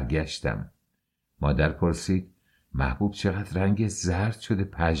شدند برگشتم. مادر پرسید محبوب چقدر رنگ زرد شده،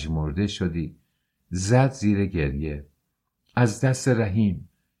 پژمرده شدی؟ زد زیر گریه. از دست رحیم.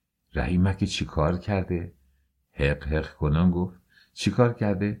 رحیمک چی کار کرده؟ حق حق کنان گفت چی کار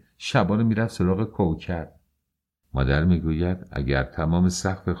کرده؟ شبانو میرفت سراغ کوکب. مادر میگوید اگر تمام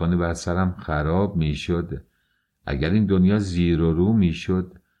سقف خانه بر سرم خراب میشد، اگر این دنیا زیر و رو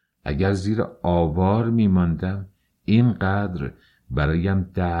میشد، اگر زیر آوار میماندم، اینقدر برایم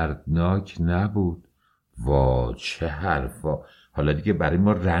دردناک نبود. وا چه حرفا. حالا دیگه برای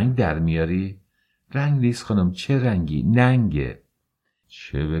ما رنگ در میاری؟ رنگ نیست خانم. چه رنگی؟ ننگه.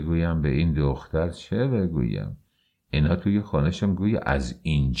 چه بگویم به این دختر؟ چه بگویم؟ اینها توی خانه‌شم گویا از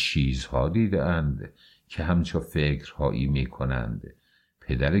این چیزها دیدند که همچو فکرهایی میکنند.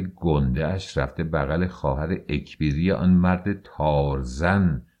 پدر گنده اش رفته بغل خواهر اکبیری آن مرد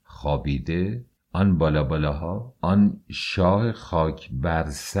تارزن خوابیده، آن بالا بالاها، آن شاه خاک بر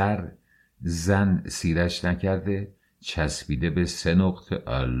سر زن سیرش نکرده، چسبیده به 3 نقطه.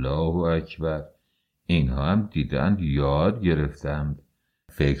 الله اکبر. اینها هم دیدند یاد گرفتند.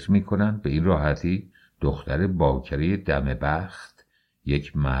 فکر میکنند به این راحتی دختر باکره دم بخت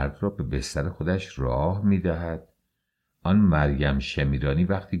یک مرد را به بستر خودش راه میدهد. آن مریم شمیرانی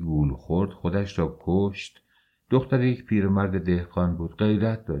وقتی گول خورد خودش را کشت. دختر یک پیرمرد دهقان بود،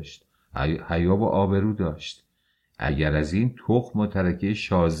 غیرت داشت، حیا و آبرو داشت. اگر از این تخم و ترکه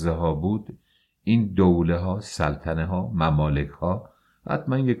شازده ها بود، این دوله ها، سلطنه ها، ممالک ها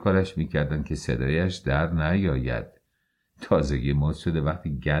حتما یک کارش میکردن که صدایش در نیاید. تازگی موت شده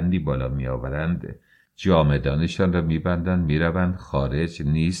وقتی گندی بالا میآورند جامدانشان را میبندند، میروند خارج،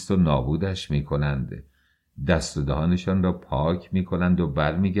 نیست و نابودش میکنند. دست و دهانشان را پاک میکنند و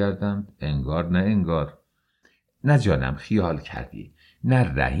برمیگردند انگار نه انگار. نه جانم، خیال کردی،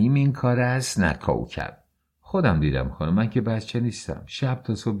 نه رحیم این کار است نه کوکب. خودم دیدم خانم، من که بچه نیستم، شب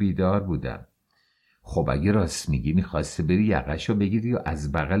تا صبح بیدار بودم. خب اگه راست میگی میخواستی بری یقشو بگیری و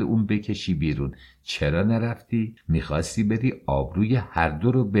از بغل اون بکشی بیرون، چرا نرفتی؟ میخواستی بری آبروی هر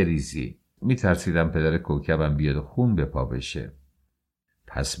دو رو بریزی. میترسیدم پدر کوکبم بیاد و خون به پا بشه.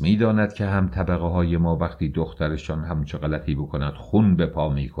 پس میداند که هم طبقه های ما وقتی دخترشان همچه غلطی بکند خون به پا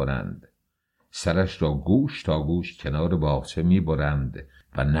میکنند. سرش را گوش تا گوش کنار باغچه میبرند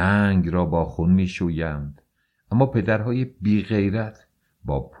و ننگ را با خون میشویند. اما پدرهای بی غیرت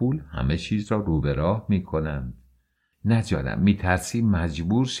با پول همه چیز را رو به راه میکنند. نه جانم، میترسی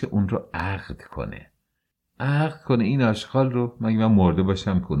مجبور شه اون رو عقد کنه. عقد کنه این آشغال رو؟ مگه من مرده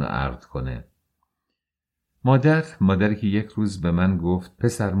باشم که اونو عقد کنه؟ مادری که یک روز به من گفت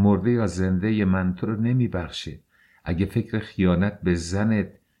پسر مرده یا زنده من تو رو نمیبخشه. اگه فکر خیانت به زنت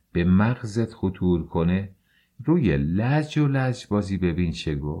به مغزت خطور کنه، روی لج و لجبازی ببین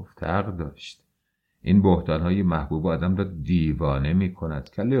چه گفت. حق داشت. این بهتانهای محبوب آدم را دیوانه می کند.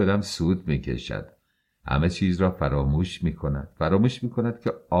 کله آدم سود می کشد. همه چیز را فراموش می کند. فراموش می کند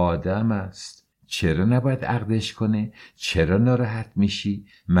که آدم است. چرا نباید عقدش کنه؟ چرا ناراحت میشی؟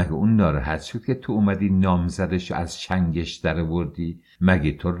 مگه اون ناراحت شد که تو اومدی نامزدش از چنگش در وردی؟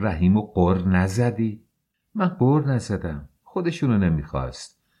 مگه تو رحیم و قر نزدی؟ من قر نزدم، خودشونو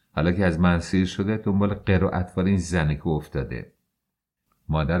نمیخواست. حالا که از من سیر شده دنبال قر و اطفال این زنه که افتاده.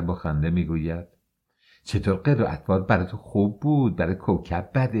 مادر با خنده میگوید چطور قر و اطفال برای تو خوب بود، برای کوکب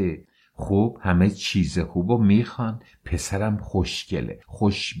بده؟ خوب، همه چیز خوبو میخوان. پسرم خوشگله،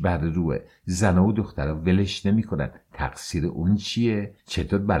 خوش بر روه، زنه و دخترها ولش نمیکنن. تقصیر اون چیه؟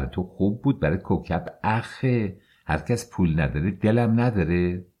 چطور برای تو خوب بود، برای کوکب اخه؟ هر کس پول نداره دلم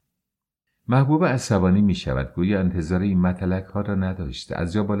نداره. محبوب عصبانی میشود، گویا انتظار این مطلق ها را نداشته.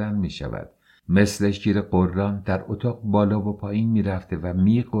 از جا بلند میشود، مثل شیر قران در اتاق بالا و پایین میرفته و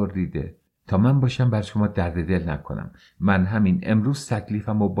میقریده تا من باشم بر شما درد دل نکنم. من همین امروز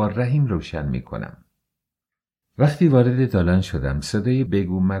تکلیفم و با رحیم روشن میکنم. وقتی وارد دالان شدم صدای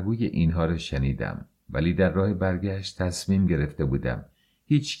بگو مگوی اینها را شنیدم، ولی در راه برگشت تصمیم گرفته بودم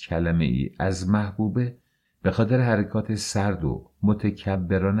هیچ کلمه ای از محبوبه به خاطر حرکات سرد و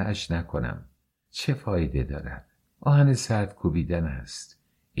متکبرانه اش نکنم. چه فایده دارد؟ آهن سرد کوبیدن است.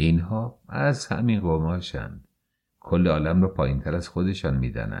 اینها از همین قماشند. کل عالم را پایین تر از خودشان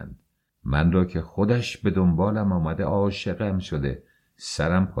میدانند. من را که خودش به دنبالم آمده، عاشقم شده،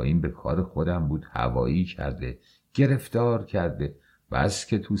 سرم پایین به کار خودم بود، هوایی کرده، گرفتار کرده. بس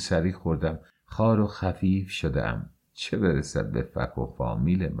که تو سری خوردم، خار و خفیف شدم. چه برسد به فک و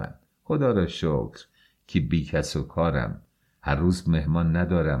فامیل من. خدا را شکر که بی کس و کارم. هر روز مهمان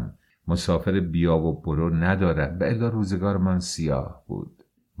ندارم، مسافر بیا و برو ندارم. به الا روزگار من سیاه بود.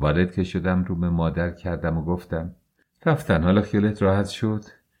 وارد که شدم رو به مادر کردم و گفتم رفتن، حالا خیالت راحت شد؟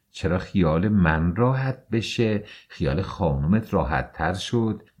 چرا خیال من راحت بشه؟ خیال خانومت راحت تر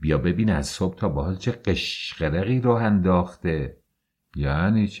شد؟ بیا ببین از صبح تا به حال چه قشقرقی راه انداخته.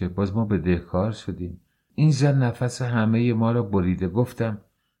 یعنی چه؟ باز ما بدهکار شدیم؟ این زن نفس همه ما را بریده. گفتم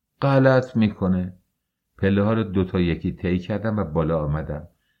غلط میکنه. پله ها رو 2 تا یکی طی کردم و بالا آمدم.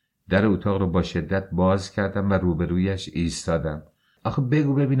 در اتاق رو با شدت باز کردم و روبرویش ایستادم. آخه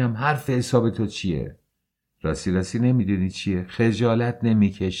بگو ببینم حرف حساب تو چیه؟ راستی نمیدونی چیه؟ خجالت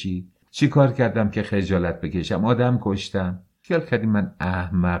نمیکشی؟ چی کار کردم که خجالت بکشم؟ آدم کشتم؟ خیال کردی من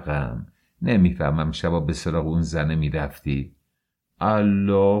احمقم؟ نمیفهمم شبا به سراغ اون زنه میرفتی؟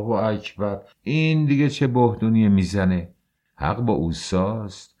 الله اکبر، این دیگه چه بهدونیه میزنه؟ حق با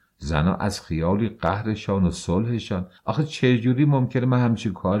اوساست. زنا از خیالی قهرشان و صلحشان. آخه چجوری ممکنه من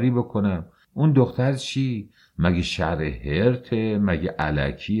همچین کاری بکنم؟ اون دختر چی؟ مگه شهر هرته؟ مگه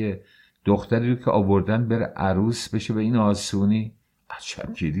الکیه؟ دختری رو که آوردن بره عروس بشه به این آسونی؟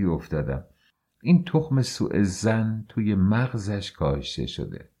 عجبگیری افتادم. این تخم سوء ظن توی مغزش کاشته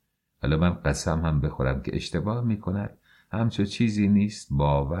شده. حالا من قسم هم بخورم که اشتباه میکند، همچو چیزی نیست،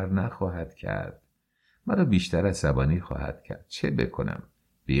 باور نخواهد کرد. مرا بیشتر عصبانی خواهد کرد. چه بکنم؟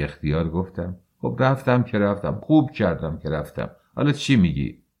 بی اختیار گفتم خب رفتم که رفتم، خوب کردم که رفتم. حالا چی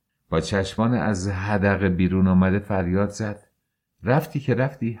میگی؟ با چشمان از حدقه بیرون آمده فریاد زد رفتی که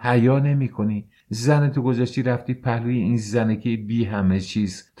رفتی، حیا نمی کنی؟ زنتو گذاشتی رفتی پهلوی این زنکی بی همه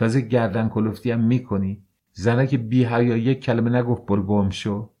چیز، تازه گردن کلفتی هم می کنی؟ زنک بی حیا یک کلمه نگفت برو گم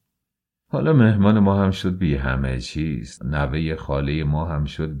شو. حالا مهمان ما هم شد بی همه چیز، نوه خاله ما هم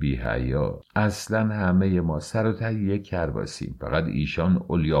شد بی حیا. اصلا همه ما سر و ته یک کرباسیم. فقط ایشان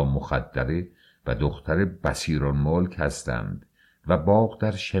اولیا مخدره و دختر بصیرالملک هستند و باغ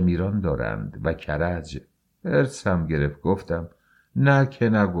در شمیران دارند و کرج. ارسم گرفت. گفتم نه که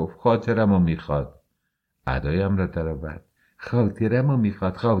نگفت، خاطرمو میخواد. ادایم را در آورد. خاطرمو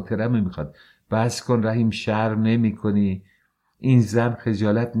میخواد. بس کن رحیم، شرم نمی کنی؟ این زن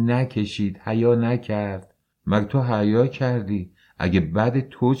خجالت نکشید، حیا نکرد. مگه تو حیا کردی؟ اگه بعد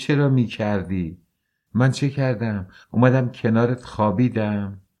تو چرا میکردی؟ من چه کردم؟ اومدم کنارت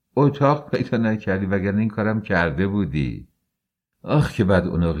خوابیدم. اتاق پیدا نکردی وگرنه این کارم کرده بودی. آخ که بد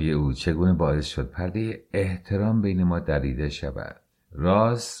اونقی او چگونه باعث شد پرده احترام بین ما دریده شود.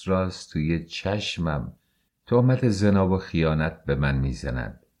 راست توی چشمم تهمت زنا و خیانت به من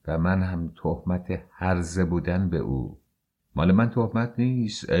میزند و من هم تهمت هرزه بودن به او. مال من تهمت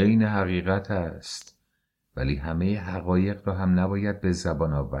نیست، عین حقیقت است. ولی همه حقایق را هم نباید به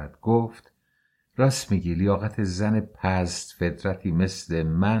زبان آورد. گفت راست میگی، لیاقت زن پست فطرتی مثل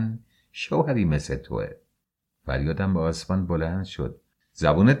من شوهری مثل توه. فریادم به آسمان بلند شد.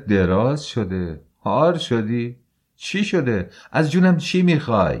 زبونت دراز شده، هار شدی؟ چی شده؟ از جونم چی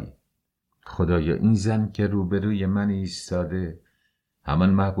میخوای؟ خدایا این زن که روبروی من ایستاده همان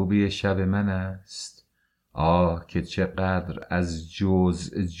محبوبی شب من است. آه که چقدر از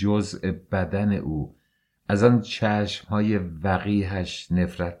جزء بدن او، از آن چشمهای وقیحش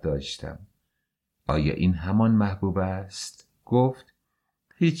نفرت داشتم. آیا این همان محبوب است؟ گفت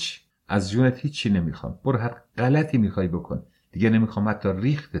هیچ، از جونت هیچی نمیخوام. برو هر غلطی میخوای بکن، دیگه نمیخوام حتی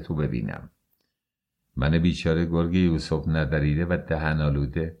ریخت تو ببینم. من بیچاره گرگ یوسف ندریده و دهن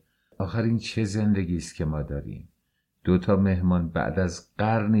آلوده. آخر این چه زندگی است که ما داریم؟ 2 مهمان بعد از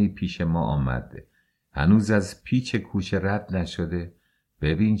قرنی پیش ما آمده، هنوز از پیچ کوچه رد نشده.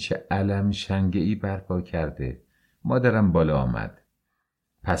 ببین چه علم شنگه‌ای برپا کرده. مادرم بالا آمد.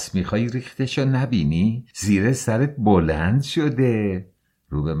 پس میخوای ریختشو نبینی؟ زیر سرت بلند شده.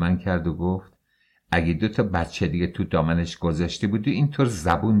 رو به من کرد و گفت اگه 2 بچه دیگه تو دامنش گذاشته بودی اینطور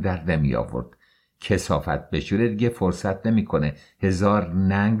زبون در نمی آورد. کثافت بشوره دیگه فرصت نمیکنه 1000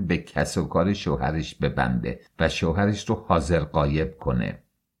 ننگ به کس و کار شوهرش ببنده و شوهرش رو حاضر غایب کنه.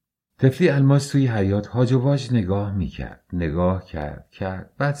 طفلی الماس توی حیاط هاج و واج نگاه کرد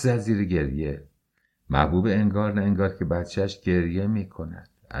بعد زد زیر گریه. محبوب انگار نه انگار که بچهش گریه میکند.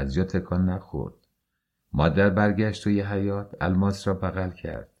 از جا تکان نخورد. مادر برگشت توی حیاط، الماس را بغل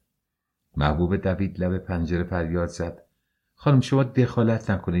کرد. محبوب دوید لب پنجره فریاد زد خانم شما دخالت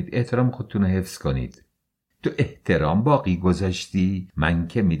نکنید، احترام خودتون رو حفظ کنید. تو احترام باقی گذاشتی؟ من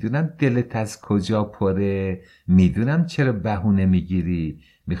که میدونم دلت از کجا پره، میدونم چرا بهونه میگیری.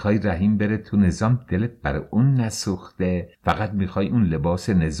 میخوای رحیم بره تو نظام، دلت برای اون نسوخته. فقط میخوای اون لباس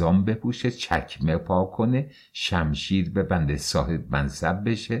نظام بپوشه، چکمه پا کنه، شمشیر ببنده، صاحب منصب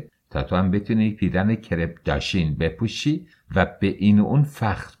بشه تا تو هم بتونی پیرن کرپ داشین بپوشی و به این و اون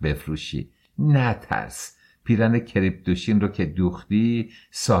فخر بفروشی. نترس، پیرن کریپتوشین رو که دوختی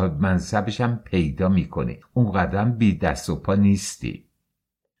صاحب منصبش هم پیدا میکنی. اون قدم بی دست و پا نیستی.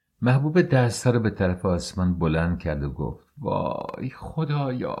 محبوب دستها رو به طرف آسمان بلند کرد و گفت وای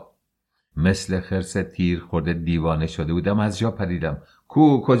خدایا. مثل خرس تیر خورده دیوانه شده بودم، از جا پریدم.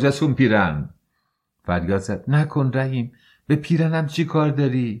 کجاست اون پیرن؟ فریاد زد نکن رحیم، به پیرنم چی کار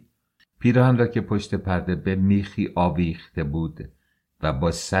داری؟ پیرهن را که پشت پرده به میخی آویخته بود و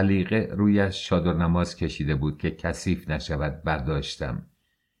با سلیقه رویش چادر نماز کشیده بود که کثیف نشود برداشتم.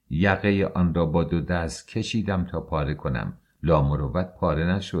 یقه آن را با 2 دست کشیدم تا پاره کنم. لامروت پاره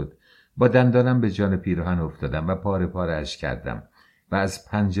نشد. با دندانم به جان پیرهن افتادم و پاره اش کردم و از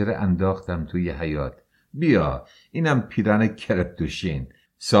پنجره انداختم توی حیاط. بیا اینم پیرهن کرپتوشین،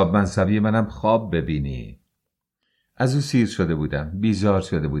 صاحب منصبی منم خواب ببینی. از او سیر شده بودم، بیزار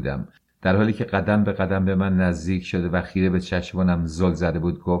شده بودم. در حالی که قدم به قدم به من نزدیک شده و خیره به چشمانم زل زده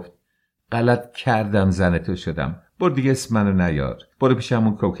بود گفت غلط کردم زن تو شدم، برو دیگه اسم منو نیار. برو پیش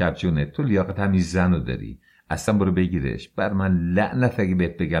همون کوکب جونه، تو لیاقت همین زنو داری. اصلا برو بگیرش. بر من لعنت اگه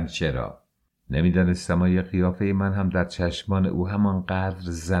بهت بگم چرا. نمیدانستم آیا قیافه من هم در چشمان او همانقدر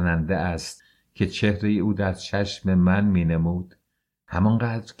زننده است که چهره او در چشم من مینمود.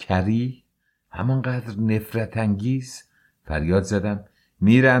 همانقدر کری، همانقدر نفرت انگیز. فریاد زدم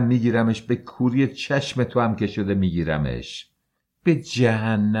میرم میگیرمش، به کوری چشم تو هم که شده میگیرمش. به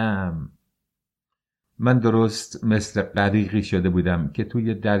جهنم. من درست مثل غریقی شده بودم که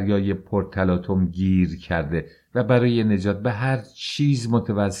توی دریای پرتلاطم گیر کرده و برای نجات به هر چیز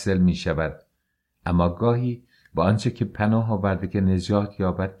متوسل می شود. اما گاهی با آنچه که پناه آورده که نجات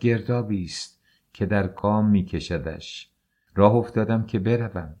یابد گردابی است که در کام می کشدش. راه افتادم که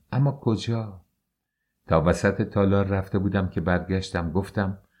بروم، اما کجا؟ تا وسط تالار رفته بودم که برگشتم.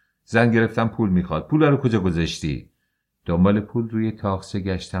 گفتم زن گرفتم پول میخواد. پول رو کجا گذاشتی؟ دنبال پول روی تاقچه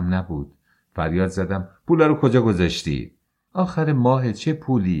گشتم، نبود. فریاد زدم پول رو کجا گذاشتی؟ آخر ماه چه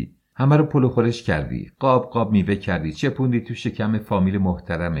پولی؟ همه رو پول و خورش کردی، قاب قاب میوه کردی، چه پولی تو شکم فامیل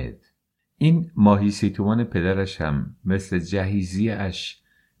محترمت. این ماهی 30 تومان پدرش هم مثل جهیزی اش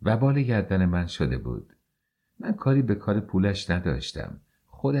وبال گردن من شده بود. من کاری به کار پولش نداشتم.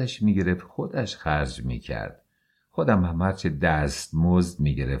 خودش میگرفت، خودش خرج میکرد. خودم هم هرچه دست مزد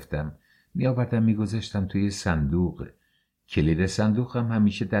میگرفتم میآوردم میگذاشتم توی صندوق. کلید صندوق هم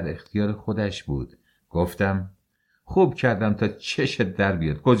همیشه در اختیار خودش بود. گفتم خوب کردم تا چشت در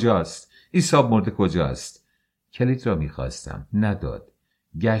بیاد. کجاست؟ عیسی مرده کجاست؟ کلید را میخواستم، نداد.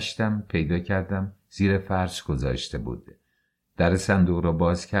 گشتم پیدا کردم، زیر فرش گذاشته بود. در صندوق را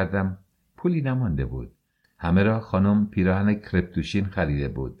باز کردم، پولی نمانده بود. همه را خانم پیراهن کرپتوشین خریده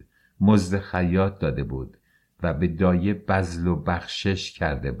بود، مزد خیاط داده بود و به دایه بذل و بخشش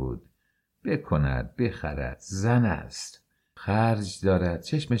کرده بود. بکند بخرد، زن است، خرج دارد،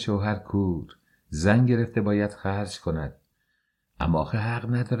 چشم شوهر کور، زن گرفته باید خرج کند. اما آخه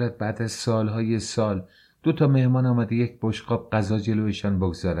حق ندارد بعد از سالهای سال 2 مهمان آمده یک بشقاب غذا جلویشان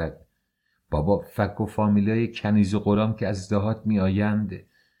بگذارد. بابا فک و فامیلای کنیز و غلام که از دهات می آیند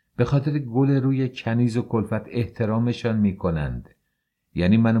به خاطر گل روی کنیز و کلفت احترامشان می کنند.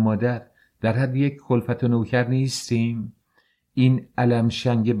 یعنی من و مادر در حد یک کلفت و نوکر نیستیم؟ این علم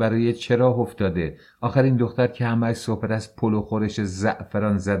شنگ برای چرا افتاده؟ آخر این دختر که همه صحبت از پل و خورش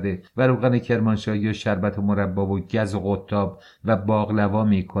زعفران زده و روغن کرمانشاهی و شربت و مربا و گز و قطاب و باقلوا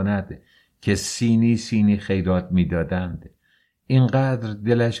می کند که سینی سینی خیرات می دادند. اینقدر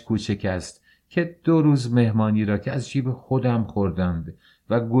دلش کوچک است که 2 روز مهمانی را که از جیب خودم خوردند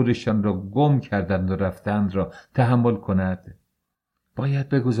و گورشان را گم کردند و رفتند را تحمل کند. باید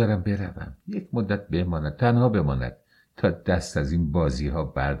بگذارم بروم، یک مدت بماند، تنها بماند تا دست از این بازی ها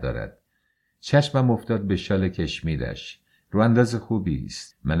بردارد. چشمم افتاد به شال کشمیرش. رو انداز خوبی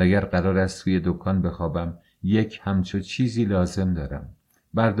است. من اگر قرار است توی دکان بخوابم یک همچو چیزی لازم دارم.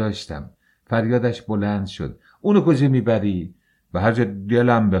 برداشتم. فریادش بلند شد. اونو کجا میبری؟ به هر جا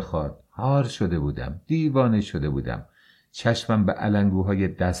دلم بخواد. هار شده بودم، دیوانه شده بودم. چشمم به علنگوهای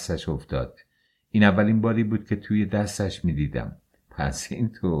دستش افتاد. این اولین باری بود که توی دستش میدیدم. پس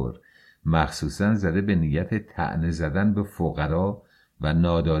اینطور مخصوصا زده به نیت طعنه زدن به فقرا و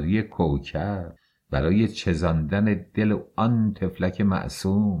ناداری کوکب برای چزاندن دل آن طفلک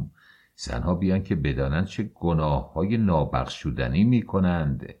معصوم. زنها بیان که بدانند چه گناههای نابخشودنی می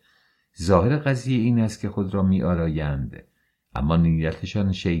کنند. ظاهر قضیه این است که خود را می آرایند، اما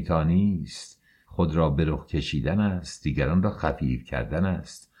نیتشان شیطانی است. خود را به رخ کشیدن است، دیگران را خفیف کردن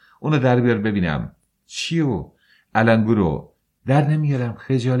است. اونو در بیار ببینم. چیو؟ علنگو رو در نمیارم،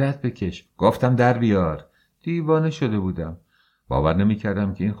 خجالت بکش. گفتم در بیار. دیوانه شده بودم. باور نمی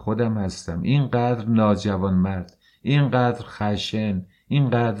کردم که این خودم هستم. اینقدر ناجوان مرد، اینقدر خشن،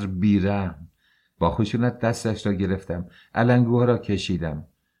 اینقدر بیرحم. با خشونت دستش را گرفتم، علنگوها را کشیدم.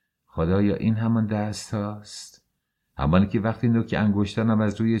 خدایا این همان دست هاست، همانی که وقتی نوک انگشتانم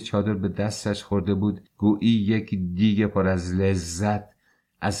از روی چادر به دستش خورده بود گویی یک دیگ پر از لذت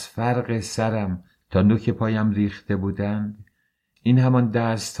از فرق سرم تا نوک پایم ریخته بودند. این همان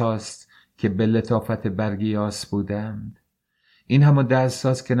دست هاست که به لطافت برگیاس بودند. این همان دست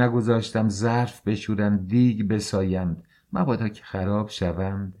هاست که نگذاشتم ظرف بشورند، دیگ بسایند، مبادا که خراب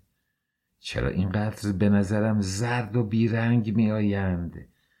شوند. چرا اینقدر به نظرم زرد و بیرنگ می آیند؟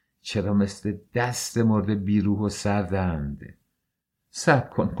 چرا مثل دست مرده بیروح و سردند؟ صبر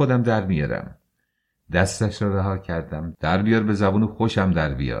کن، خودم در میارم. دستش را رها کردم. در بیار، به زبون خوشم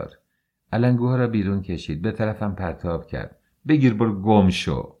در بیار. علنگوها را بیرون کشید، به طرفم پرتاب کرد. بگیر برو گم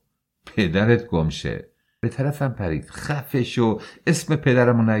شو. پدرت گم شه. به طرفم پرید. خفه شو، اسم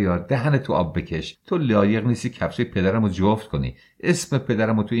پدرمو نیار، دهنتو آب بکش. تو لایق نیستی کفش پدرمو جفت کنی. اسم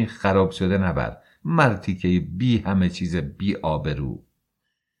پدرمو تو این خراب شده نبر. مرتی که بی همه چیز بی آبرو.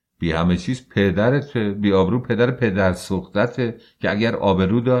 بی همه چیز پدرته، بی آبرو پدر سوختته که اگر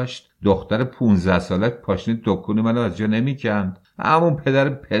آبرو داشت دختر 15 سالک پاشنه دکون منو از جا نمیکند. همون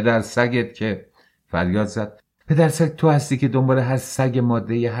پدر سگت که فریاد زد پدر سگ تو هستی که دنبال هر سگ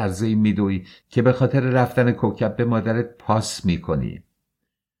ماده هرزه‌ای میدوی که به خاطر رفتن کوکب به مادرت پاس میکنی.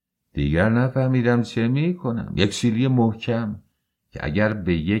 دیگر نفهمیدم چه میکنم. یک سیلی محکم که اگر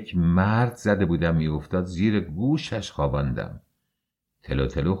به یک مرد زده بودم میافتاد زیر گوشش خواباندم.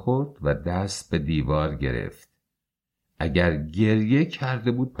 تلو خورد و دست به دیوار گرفت. اگر گریه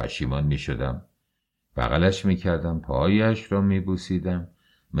کرده بود پشیمان میشدم. بغلش میکردم، پایش را میبوسیدم،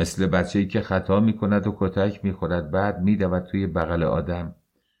 مثل بچه‌ای که خطا میکند و کتک میخورد بعد میدود توی بغل آدم.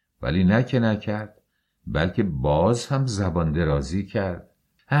 ولی نه که نکرد، بلکه باز هم زبان درازی کرد.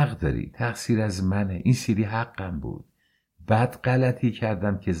 حق داری، تقصیر از منه، این سیلی حقم بود. بد غلطی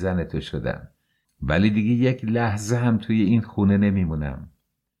کردم که زن تو شدم، ولی دیگه یک لحظه هم توی این خونه نمیمونم.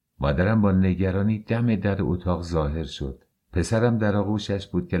 مادرم با نگرانی دم در اتاق ظاهر شد. پسرم در آغوشش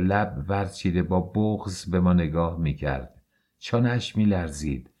بود که لب ورچیده با بغض به ما نگاه میکرد. چانه‌اش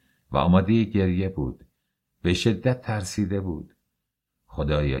میلرزید و آماده گریه بود. به شدت ترسیده بود.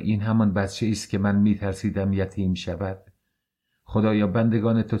 خدایا این همان بچه است که من میترسیدم یتیم شود. خدایا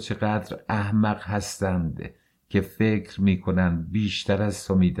بندگان تو چقدر احمق هستند که فکر میکنند بیشتر از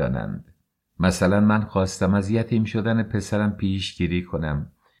تو میدانند. مثلا من خواستم از یتیم شدن پسرم پیشگیری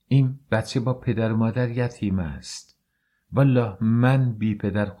کنم. این بچه با پدر و مادر یتیم است. والله من بی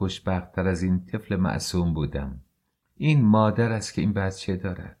پدر خوشبخت‌تر از این طفل معصوم بودم. این مادر است که این بچه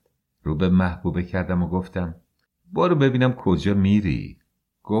دارد. رو به محبوبه کردم و گفتم برو ببینم کجا میری.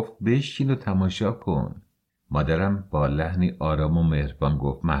 گفت بشین و تماشا کن. مادرم با لحنی آرام و مهربان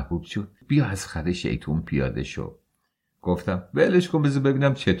گفت محبوب جون بیا از خر شیطون پیاده شو. گفتم ولش کن بذار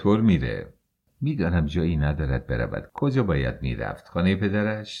ببینم چطور میره. میدانم جایی ندارد برود. کجا باید میرفت؟ خانه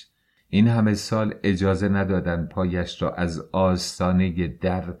پدرش؟ این همه سال اجازه ندادن پایش را از آستانه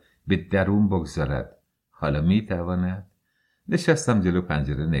در به درون بگذارد. حالا میتواند؟ نشستم جلو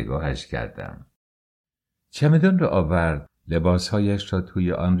پنجره نگاهش کردم. چمدان را آورد، لباسهایش را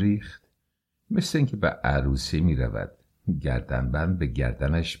توی آن ریخت، مثل اینکه به عروسی میرود. گردنبند به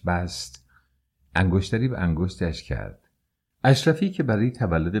گردنش بست، انگشتری به انگشتش کرد. اشرفی که برای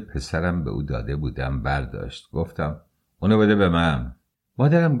تولد پسرم به او داده بودم برداشت. گفتم اونو بده به من.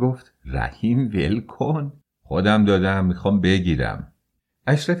 مادرم گفت رحیم ول کن. خودم دادم، میخوام بگیرم.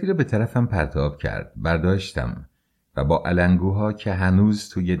 اشرفی رو به طرفم پرتاب کرد. برداشتم و با علنگوها که هنوز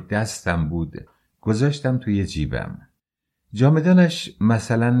توی دستم بود گذاشتم توی جیبم. جامدانش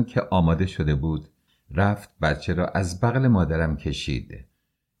مثلا که آماده شده بود رفت بچه را از بغل مادرم کشید.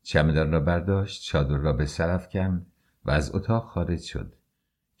 چمدان را برداشت، چادر را به سر افکند و از اتاق خارج شد.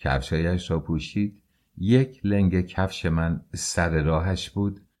 کفشایش را پوشید. یک لنگ کفش من سر راهش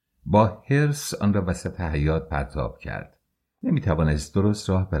بود. با حرص آن را وسط حیاط پرتاب کرد. نمیتوانست درست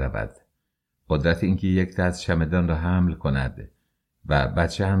راه برود. قدرت اینکه یک دست چمدان را حمل کند و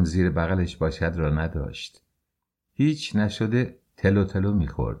بچه هم زیر بغلش باشد را نداشت. هیچ نشده تلو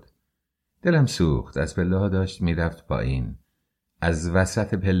میخورد. دلم سوخت. از پله ها داشت میرفت پایین. از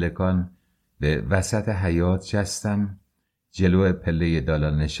وسط پلکان به وسط حیاط جستم. جلو پله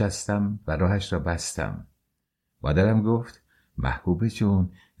دالان نشستم و راهش را بستم. مادرم گفت محبوبه جون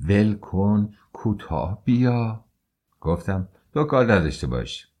ول کن، کوتاه بیا. گفتم تو کار نداشته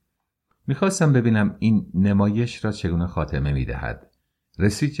باش. میخواستم ببینم این نمایش را چگونه خاتمه میدهد.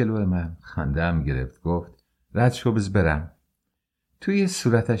 رسید جلو من، خنده‌ام گرفت. گفت رد شو بز برم. توی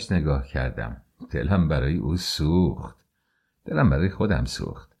صورتش نگاه کردم. دلم برای او سوخت. دلم برای خودم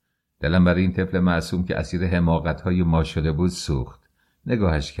سوخت. دلم برای این طفل معصوم که اسیر حماقت‌های ما شده بود سوخت.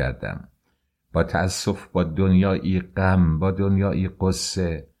 نگاهش کردم. با تأسف، با دنیایی غم، با دنیایی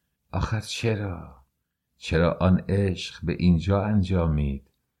قصه. آخر چرا آن عشق به اینجا انجامید؟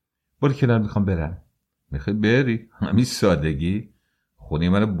 برو کنار، میخوام برم. میخوای بری؟ همین سادگی؟ خونه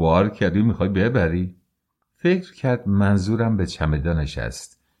منو بار کردی میخوای ببری؟ فکر کرد منظورم به چمدانش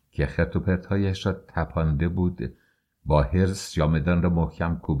است که خرت و پرتهایش را تپانده بود. با حرص جامدان را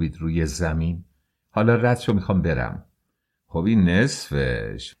محکم کوبید روی زمین. حالا رد شو، میخوام برم. خب این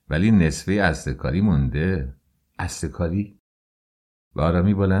نصفش، ولی نصفه استکاری مونده. استکاری؟ با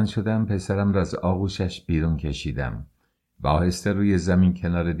آرامی بلند شدم. پسرم را از آغوشش بیرون کشیدم و آهسته روی زمین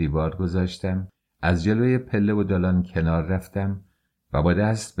کنار دیوار گذاشتم. از جلوی پله و دالان کنار رفتم و با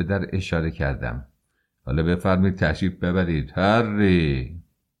دست به در اشاره کردم. حالا بفرمایید تشریف ببرید. هری.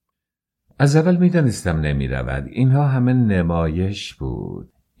 از اول میدانستم نمی رود. اینها همه نمایش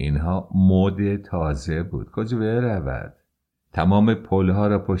بود. اینها مد تازه بود. کجا برود؟ تمام پلها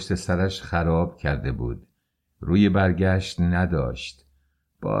را پشت سرش خراب کرده بود. روی برگشت نداشت.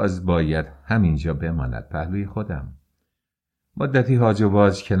 باز باید همینجا بماند، پهلوی خودم. مدتی هاج و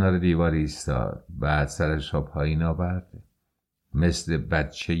باج کنار دیوار ایستاد، بعد سرش را پایین آورد. مثل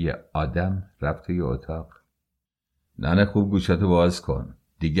بچه آدم رفت توی اتاق. ننه خوب گوشاتو باز کن.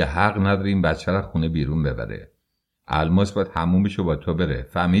 دیگه حق نداری این بچه را خونه بیرون ببره. الماس باید حمومشو با تو بره،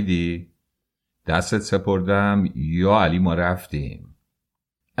 فهمیدی؟ دستت سپردم یا علی ما رفتیم.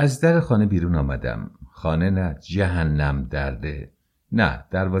 از در خانه بیرون آمدم. خانه نه، جهنم درده، نه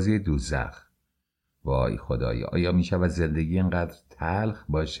دروازه دوزخ. وای خدایا، آیا می شود زندگی اینقدر تلخ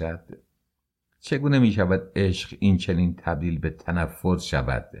باشد؟ چگونه می شود عشق این چنین تبدیل به تنفر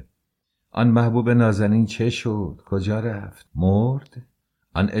شود؟ آن محبوب نازنین چه شد؟ کجا رفت؟ مرد؟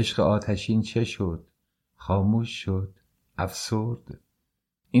 آن عشق آتشین چه شد؟ خاموش شد؟ افسرد؟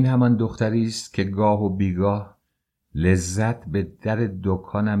 این همان دختری است که گاه و بیگاه لذت به در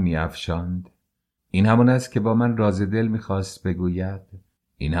دکانم می افشاند. این همان است که با من راز دل می خواست بگوید.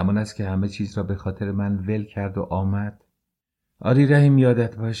 این همان است که همه چیز را به خاطر من ول کرد و آمد. آری رحیم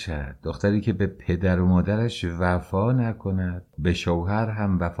یادت باشد، دختری که به پدر و مادرش وفا نکند به شوهر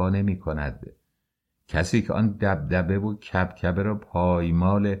هم وفا نمی کند. کسی که آن دبدبه و کبکبه را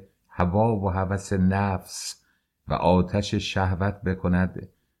پایمال هوا و هوس نفس و آتش شهوت بکند،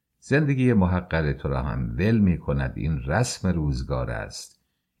 زندگی محقر تو را هم ول می کند. این رسم روزگار است.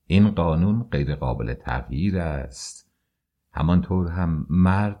 این قانون غیر قابل تغییر است. همانطور هم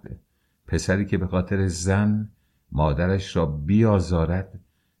مرد، پسری که به خاطر زن مادرش را بیازارد،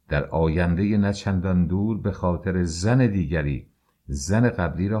 در آینده نچندان دور به خاطر زن دیگری زن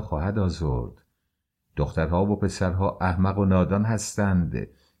قبلی را خواهد آزرد. دخترها و پسرها احمق و نادان هستند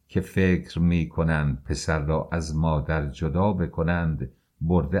که فکر می کنند پسر را از مادر جدا بکنند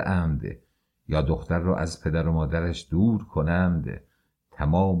برده اند، یا دختر را از پدر و مادرش دور کنند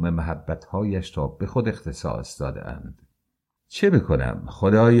تمام محبتهایش را به خود اختصاص داده اند. چه بکنم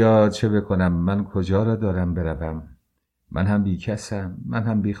خدایا، چه بکنم؟ من کجا را دارم بروم؟ من هم بی کسم، من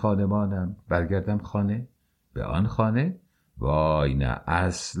هم بی خانمانم. برگردم خانه؟ به آن خانه؟ وای نه،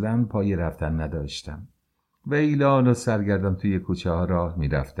 اصلا پای رفتن نداشتم. ویلان و سرگردم توی کوچه ها راه می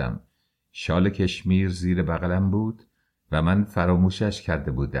رفتم. شال کشمیر زیر بغلم بود و من فراموشش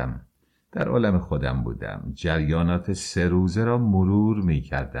کرده بودم. در عالم خودم بودم. جریانات 3 روزه را مرور می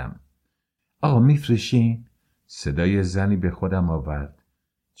کردم. آقا میفرشین؟ صدای زنی به خودم آورد.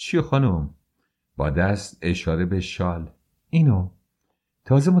 چیه خانم؟ با دست اشاره به شال. اینو.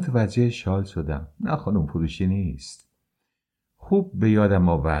 تازه متوجه شال شدم. نه خانم، فروشی نیست. خوب به یادم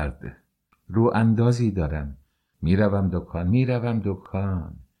آورد. رو اندازی دارم. میروم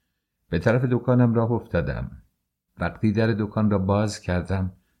دکان. به طرف دکانم راه افتادم. وقتی در دکان را باز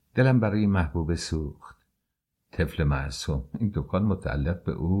کردم، دلم برای محبوب سوخت. طفل معصوم، این دکان متعلق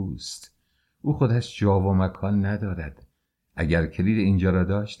به اوست. او خودش جا و مکان ندارد. اگر کلید اینجا را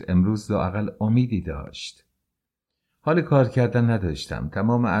داشت، امروز لااقل امیدی داشت. حال کار کردن نداشتم.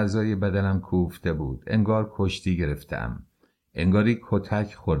 تمام اعضای بدنم کوفته بود. انگار کشتی گرفتم. انگاری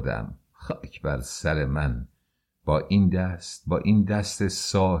کتک خوردم. خاک بر سر من. با این دست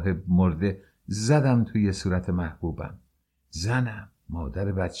صاحب مرده زدم توی صورت محبوبم. زنم،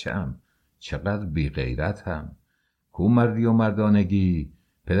 مادر بچه‌ام. چقدر بی غیرتم. کو مردی و مردانگی.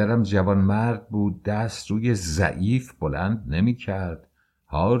 پدرم جوان مرد بود، دست روی ضعیف بلند نمی کرد.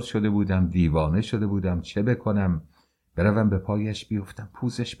 هار شده بودم، دیوانه شده بودم. چه بکنم؟ بروم به پایش بیفتم،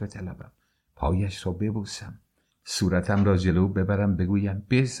 پوزش بطلبم، پایش را ببوسم، صورتم را جلو ببرم، بگویم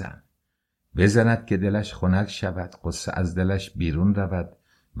بزند که دلش خنک شود، قصه از دلش بیرون رود،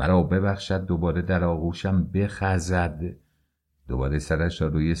 مرا ببخشد، دوباره در آغوشم بخزد، دوباره سرش را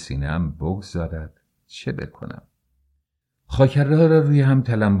روی سینه‌ام بگذارد. چه بکنم؟ خاکرها را روی هم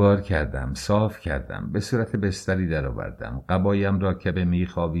تلمبار کردم، صاف کردم، به صورت بستری درآوردم. قبایم را که به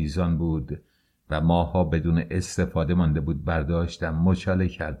میخ آویزان بود و ماها بدون استفاده مانده بود برداشتم، مچاله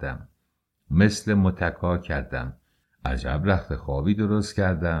کردم، مثل متکا کردم. عجب رخت خوابی درست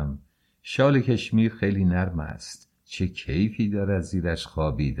کردم. شال کشمیر خیلی نرم است. چه کیفی دارد زیرش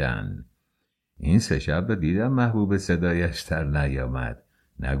خوابیدن. این 3 شب را دیدم محبوب صدایش در نیامد.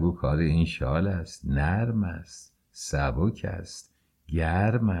 نگو کار این شال است. نرم است، سبک است،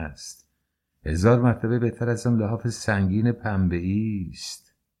 گرم است. 1000 مرتبه بهتر از آن لحاف سنگین پنبه‌ای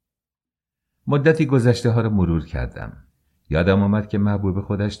است. مدتی گذشته ها را مرور کردم. یادم آمد که محبوب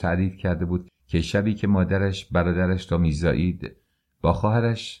خودش تعریف کرده بود که شبی که مادرش برادرش را میزایید با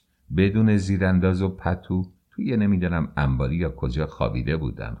خواهرش بدون زیرانداز و پتو توی نمیدانم انباری یا کجا خوابیده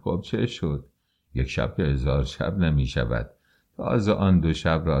بودن. خب چه شد؟ 1 شب که 1000 شب نمی شود. تازه آن 2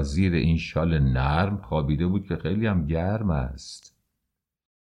 شب را زیر این شال نرم خوابیده بود که خیلی هم گرم است.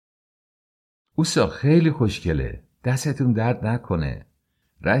 اوسا خیلی خوشگله، دستتون درد نکنه.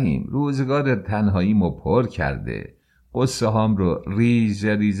 رحیم روزگار تنهاییمو پر کرده، قصه هام رو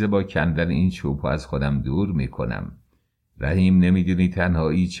ریزه ریزه با کندن این چوب از خودم دور میکنم. رحیم نمیدونی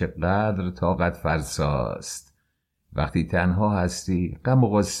تنهایی چقدر طاقت فرساست. وقتی تنها هستی غم و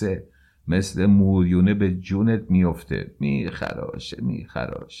غصه مثل موریونه به جونت میفته،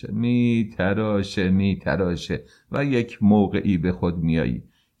 میتراشه و یک موقعی به خود میایی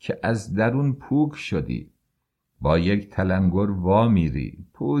که از درون پوک شدی. با یک تلنگر وا میری،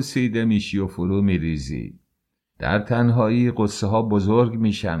 پوسیده میشی و فرو میریزی. در تنهایی قصه ها بزرگ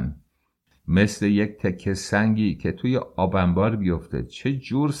میشن، مثل یک تکه سنگی که توی آب انبار بیفته چه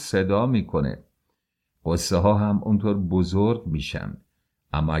جور صدا میکنه. قصه ها هم اونطور بزرگ میشن،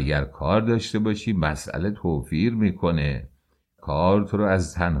 اما اگر کار داشته باشی مسئله توفیر میکنه. کار تو رو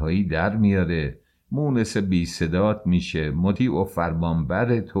از تنهایی در میاره، مونس بی صدات میشه، مطیع و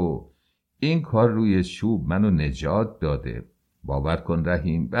فرمانبر تو. این کار روی چوب منو نجات داده. باور کن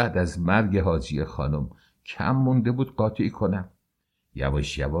رحیم، بعد از مرگ حاجی خانم کم مونده بود قاطی کنم.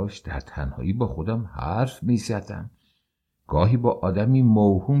 یواش یواش در تنهایی با خودم حرف میزدم. گاهی با آدمی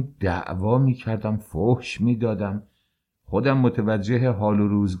موهوم دعوا میکردم، فحش میدادم. خودم متوجه حال و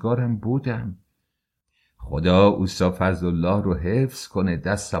روزگارم بودم. خدا اوستا فضل الله رو حفظ کنه،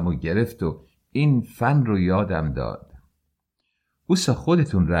 دستمو گرفت و این فن رو یادم داد. اوستا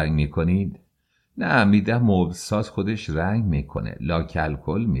خودتون رنگ میکنید؟ نه، میدم مبلساز خودش رنگ میکنه،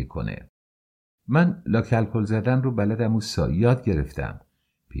 لاک‌الکل میکنه. من لاک‌الکل زدن رو بلدم اوستا، یاد گرفتم.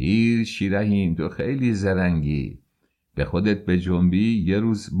 پیر شیرهیم، تو خیلی زرنگی. به خودت بجنبی یه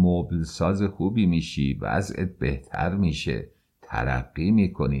روز مبلساز خوبی میشی، وضعت بهتر میشه، ترقی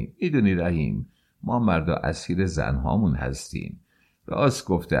میکنی. میدونی رحیم، ما مردا اسیر زنهامون هستیم. راست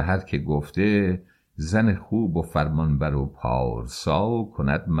گفته هر که گفته، زن خوب و فرمانبر و پارسا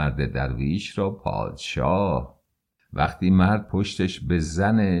کند مرد درویش را پادشاه. وقتی مرد پشتش به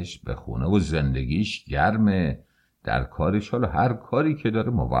زنش، به خونه و زندگیش گرمه، در کارش حالا هر کاری که داره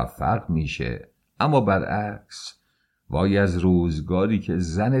موفق میشه. اما برعکس، وای از روزگاری که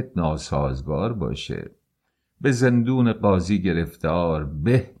زنت ناسازگار باشه، به زندون قاضی گرفتار،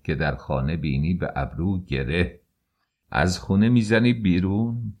 به که در خانه بینی به ابرو گره. از خونه میزنی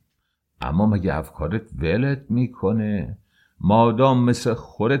بیرون، اما مگه افکارت ولت میکنه؟ مادام مثل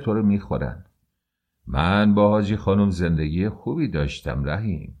خوره تو رو میخورن. من با حاجی خانم زندگی خوبی داشتم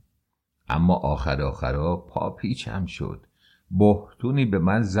رحیم، اما آخرا پا پیچم شد. بهتونی به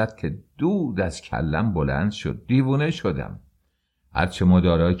من زد که دود از کلم بلند شد. دیوونه شدم. هرچه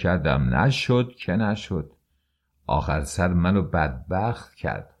مدارا کردم نشد که نشد. آخر سر منو بدبخت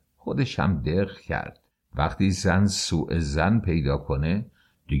کرد، خودش هم دق کرد. وقتی زن سوء زن پیدا کنه،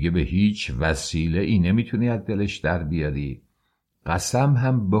 دیگه به هیچ وسیله ای نمیتونی از دلش در بیاری. قسم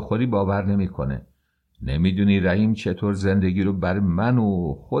هم بخوری باور نمیکنه. نمیدونی رحیم چطور زندگی رو بر من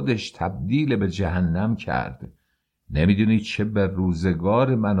و خودش تبدیل به جهنم کرد. نمیدونی چه به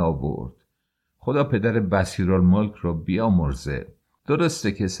روزگار من آورد. خدا پدر بصیرالملک رو بیامرزه.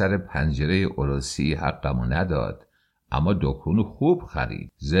 درسته که سر پنجره عروسی حقمو نداد، اما دکون خوب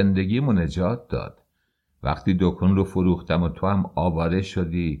خرید، زندگیمو نجات داد. وقتی دکون رو فروختم و تو هم آواره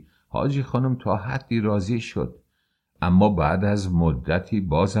شدی، حاجی خانم تا حدی راضی شد. اما بعد از مدتی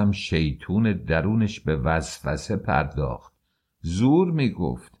بازم شیطون درونش به وسوسه پرداخت. زور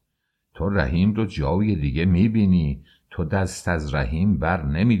میگفت تو رحیم رو جای دیگه میبینی، تو دست از رحیم بر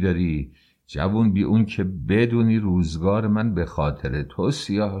نمیداری. جوون بی اون که بدونی روزگار من به خاطر تو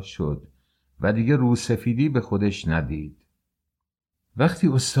سیاه شد و دیگه روسفیدی به خودش ندید. وقتی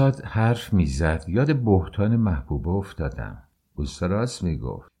استاد حرف میزد یاد بهتان محبوبه افتادم. استاد راست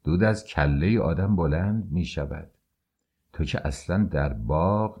میگفت، دود از کله آدم بلند میشود. تو که اصلا در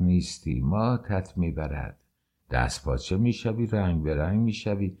باغ نیستی، ماتت میبرد. دست پاچه میشوی، رنگ به رنگ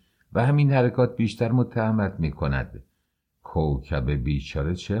میشوی و همین حرکات بیشتر متهمت میکند. کوکب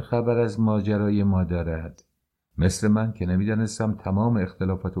بیچاره چه خبر از ماجرای ما دارد؟ مثل من که نمیدانستم تمام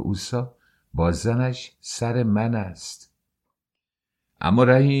اختلافات اوسا با زنش سر من است. اما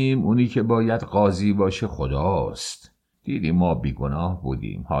رحیم، اونی که باید قاضی باشه خداست. دیدی ما بیگناه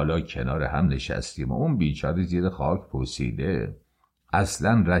بودیم، حالا کنار هم نشستیم و اون بیچاره زیر خاک پوسیده.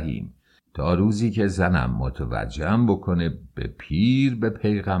 اصلا رحیم، تا روزی که زنم متوجهم بکنه به پیر به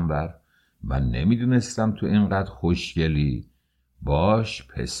پیغمبر، من نمیدونستم تو اینقدر خوشگلی. باش،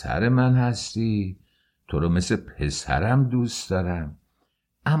 پسر من هستی، تو رو مثل پسرم دوست دارم.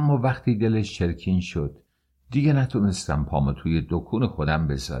 اما وقتی دلش چرکین شد، دیگه نتونستم پامو توی دکون خودم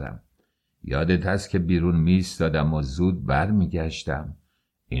بذارم. یادت هست که بیرون میستادم و زود برمیگشتم.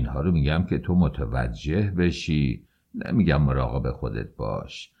 اینها رو میگم که تو متوجه بشی، نمیگم مراقب خودت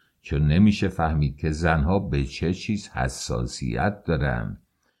باش، چون نمیشه فهمید که زنها به چه چیز حساسیت دارن.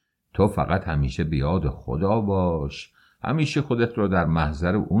 تو فقط همیشه بیاد خدا باش، همیشه خودت رو در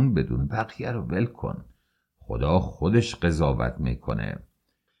محضر اون بدون، بقیه رو ول کن. خدا خودش قضاوت میکنه.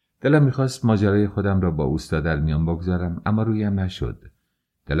 دلم میخواست ماجرای خودم را با اوستا در میان بگذارم، اما رویم نشد.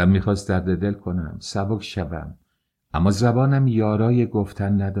 دلم میخواست درد دل کنم، سبک شوم، اما زبانم یارای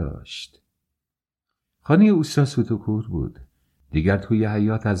گفتن نداشت. خانه اوستا سوت و کور بود. دیگر توی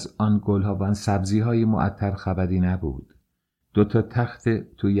حیاط از آن گلها و آن سبزیهای معطر خبری نبود. 2 تخت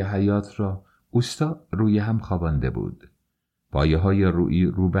توی حیاط را اوستا روی هم خوابانده بود. پایه‌های روی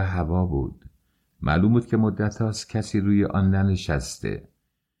رو به هوا بود. معلوم بود که مدت هاست کسی روی آن ننشسته.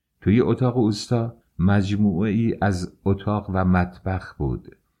 توی اتاق اوستا مجموعه‌ای از اتاق و مطبخ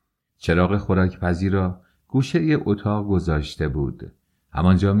بود. چراغ خوراکپزی را گوشه اتاق گذاشته بود.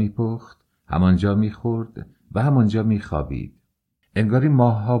 همانجا میپخت، همانجا میخورد و همانجا میخوابید. انگاری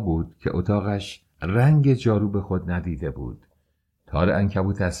ماه‌ها بود که اتاقش رنگ جارو به خود ندیده بود. تار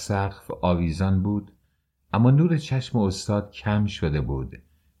عنکبوت از سقف آویزان بود، اما نور چشم استاد کم شده بود.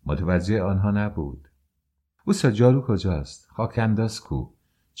 متوجه آنها نبود. اوستا جارو کجاست؟ خاک‌انداز کو؟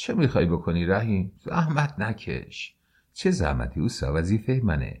 چه میخوای بکنی رحیم؟ زحمت نکش. چه زحمتی اوستا؟ وظیفه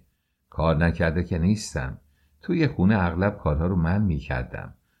منه. کار نکرده که نیستم. توی خونه اغلب کارها رو من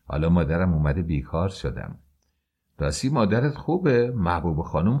میکردم. حالا مادرم اومده بیکار شدم. راستی مادرت خوبه؟ محبوب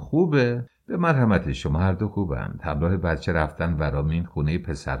خانم خوبه؟ به مرحمت شما هر دو خوبند. همراه بچه رفتن ورامین خونه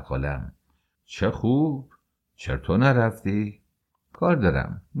پسرخالم. چه خوب؟ چرا تو نرفتی؟ کار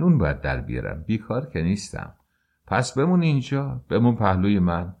دارم. نون باید در بیارم. بیکار که نیستم. پس بمون اینجا. بمون پهلوی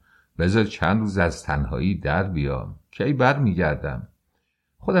من. بذار چند روز از تنهایی در بیام. کی بر میگردم.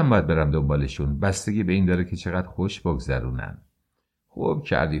 خودم باید برم دنبالشون. بستگی به این داره که چقدر خوش بگذرونن. خوب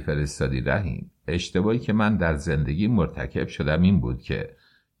کردی فرستادی رحیم. اشتباهی که من در زندگی مرتکب شدم این بود که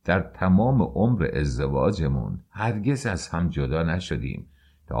در تمام عمر ازدواجمون هرگز از هم جدا نشدیم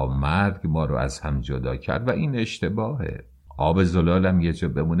تا مرگ ما رو از هم جدا کرد و این اشتباهه. آب زلالم یه جا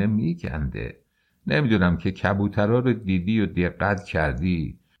بمونه میگنده. نمیدونم که کبوترها رو دیدی و دقت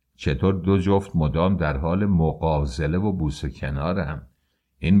کردی چطور 2 جفت مدام در حال مغازله و بوس و کنارم.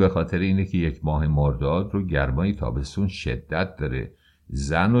 این به خاطر اینه که 1 ماه مرداد رو گرمای تابستون شدت داره.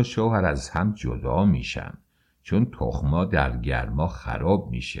 زن و شوهر از هم جدا میشن چون تخما در گرما خراب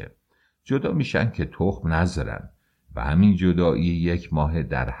میشه. جدا میشن که تخم نذارن و همین جدایی 1 ماه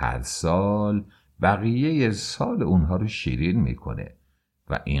در هر سال بقیه سال اونها رو شیرین میکنه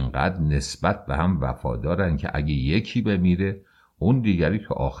و اینقدر نسبت به هم وفادارن که اگه یکی بمیره اون دیگری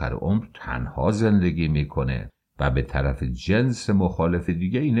تو آخر عمر تنها زندگی میکنه و به طرف جنس مخالف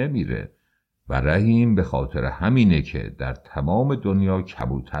دیگه‌ای نمیره. و رحیم به خاطر همینه که در تمام دنیا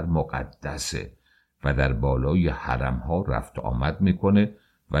کبوتر مقدسه و در بالای حرم‌ها رفت آمد میکنه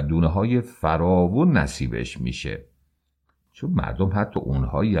و دونه‌های فراوون نصیبش میشه. چون مردم حتی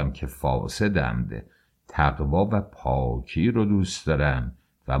اونهایی هم که فاسدند تقوا و پاکی رو دوست دارن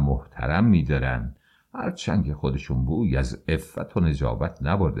و محترم میدارن، هرچند که خودشون بوی از عفت و نجابت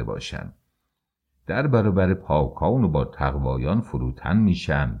نبرده باشن. در برابر پاکان و با تقوایان فروتن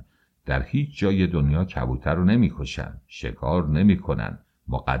میشن. در هیچ جای دنیا کبوتر رو نمیکشن، شکار نمیکنن،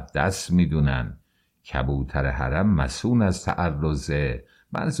 مقدس میدونن. کبوتر حرم مسئول از تعرضه.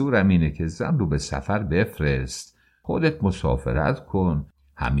 منظورم اینه که زن رو به سفر بفرست، خودت مسافرت کن،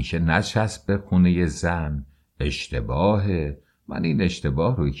 همیشه نچسب به خونه زن. اشتباهه. من این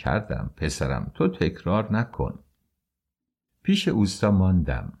اشتباه رو کردم پسرم، تو تکرار نکن. پیش اوستا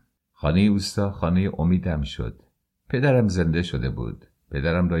ماندم. خانه اوستا خانه امیدم شد. پدرم زنده شده بود.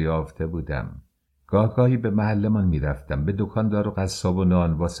 پدرم را یافته بودم. گاهی به محلمان میرفتم. به دکاندار و قصاب و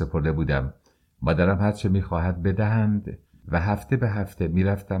نانوا سپرده بودم. مادرم هرچه میخواهد بدهند و هفته به هفته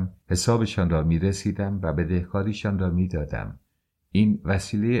میرفتم حسابشان را میرسیدم و بدهکاریشان را میدادم. این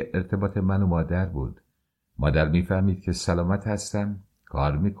وسیله ارتباط من و مادر بود. مادر میفهمید که سلامت هستم،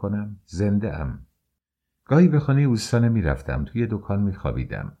 کار میکنم، زنده ام. گاهی به خانه اوستا نمیرفتم. توی دکان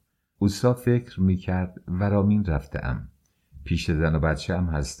میخوابیدم. اوستا فکر میکرد ورامین رفتم. پیش زن و بچه هم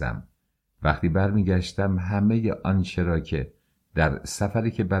هستم. وقتی برمیگشتم همه آنچه را که در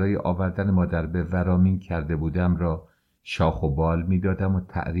سفری که برای آوردن مادر به ورامین کرده بودم را شاخ و بال میدادم و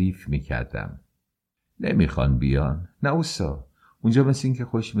تعریف میکردم. نمیخوان بیان؟ نه اوستا، اونجا مثل این که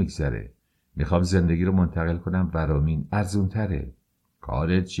خوش میگذره. میخوام زندگی رو منتقل کنم ورامین، ارزون تره.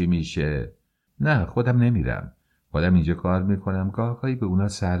 کارت چی میشه؟ نه خودم نمیرم. خودم اینجا کار میکنم. گاهی به اونا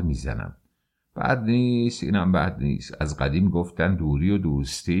سر میزنم. بد نیست، اینم بد نیست. از قدیم گفتن دوری و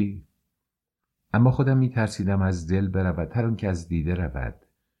دوستی. اما خودم میترسیدم از دل برود هر آن که از دیده رود.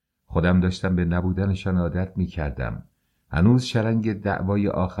 خودم داشتم به نبودنشان عادت میکردم. هنوز شرنگ دعوای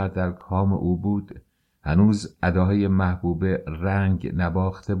آخر در کام او بود. هنوز اداهای محبوبه رنگ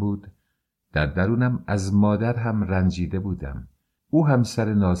نباخته بود. در درونم از مادر هم رنجیده بودم. او هم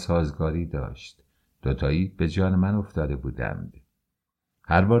سر ناسازگاری داشت. دوتایی به جان من افتاده بودند.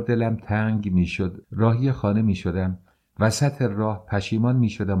 هر بار دلم تنگ میشد، راهی خانه میشدم، وسط راه پشیمان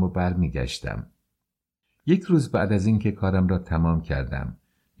میشدم و برمیگشتم. یک روز بعد از اینکه کارم را تمام کردم،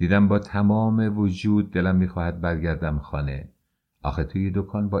 دیدم با تمام وجود دلم میخواهد برگردم خانه. آخه توی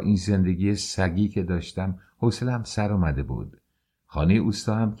دکان با این زندگی سگی که داشتم حوصله‌ام سر آمده بود. خانه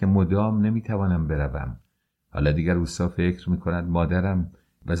اوستا هم که مدام نمیتوانم بروم. حالا دیگر اوستا فکر میکند مادرم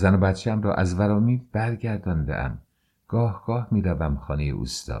و زن و بچه‌ام را از ورامی برگردانده‌ام. گاه گاه میروم خانه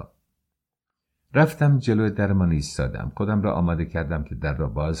اوستا. رفتم جلوی درمان ایستادم. خودم را آماده کردم که در را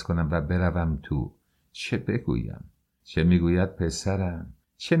باز کنم و بروم تو. چه بگویم؟ چه میگوید پسرم؟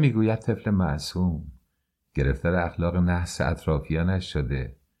 چه میگوید طفل معصوم؟ گرفتار اخلاق نحس اطرافیانش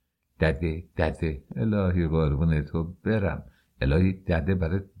شده. دده الهی قربون تو برم. الهی دده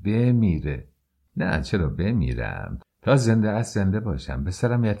برات بمیره. نه چرا بمیرم؟ تا زنده از زنده باشم، به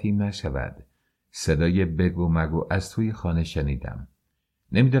سرم یتیم نشود. صدای بگو مگو از توی خانه شنیدم.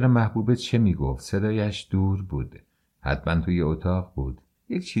 نمیدونم محبوبه چه میگفت. صدایش دور بود. حتما توی اتاق بود.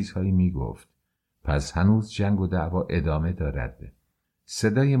 یک چیزهایی میگفت. پس هنوز جنگ و دعوا ادامه دارد.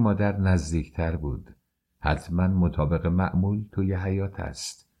 صدای مادر نزدیکتر بود. حتما مطابق معمول توی حیاط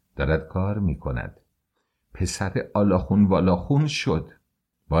است. دارد کار میکند. پسر آلاخون والاخون شد.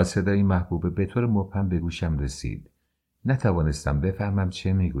 با صدای محبوبه به طور مبهم به گوشم رسید. نتوانستم بفهمم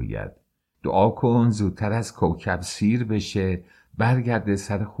چه میگوید. دعا کن زودتر از کوکب سیر بشه، برگرده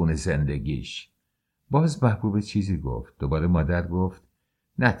سر خون زندگیش. باز محبوبه چیزی گفت. دوباره مادر گفت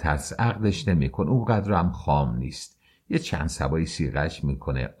نه ترس، عقدش نمیکن، اونقدر هم خام نیست. یه چند سبایی سیغش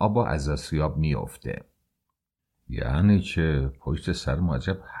میکنه، آبا از آسیاب میفته. یعنی چه؟ پشت سر ما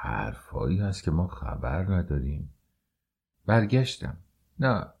عجب حرفایی هست که ما خبر نداریم. برگشتم.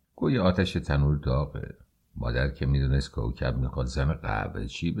 نه، گوی آتش تنور داغه. مادر که میدونست کوکب میخواد زن قهوه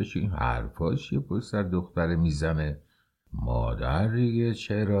چی بشه، این حرفاش یه پشت سر دختره میزنه. مادر دیگه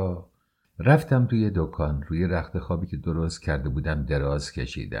چرا؟ رفتم توی دکان. روی رخت خوابی که درست کرده بودم دراز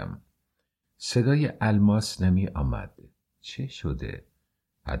کشیدم. صدای الماس نمی آمد. چه شده؟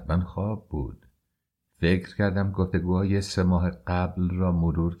 حتما خواب بود. فکر کردم گفتگوهای 3 ماه قبل را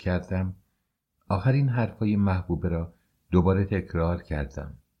مرور کردم. آخرین حرفای محبوبه را دوباره تکرار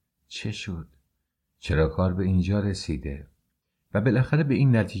کردم. چه شد؟ چرا کار به اینجا رسیده؟ و بالاخره به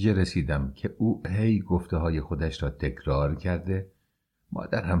این نتیجه رسیدم که او هی گفته های خودش را تکرار کرده.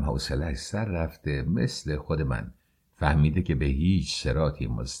 مادر هم حوصله‌اش سر رفته، مثل خود من فهمیده که به هیچ صراطی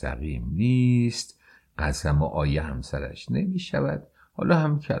مستقیم نیست. قسم و آیه همسرش نمی شود. حالا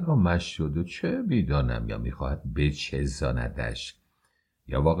هم کلامش شد و چه میدانم، یا میخواهد بچزاندش،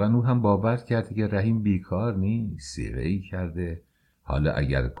 یا واقعا او هم باور کرده که رحیم بیکار نیست، صیغه‌ای کرده. حالا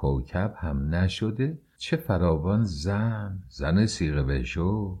اگر کوکب هم نشده، چه فراوان زن صیغه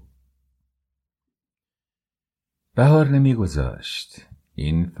بشو. بهار نمیگذاشت.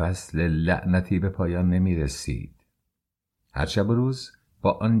 این فصل لعنتی به پایان نمی رسید. هر شب و روز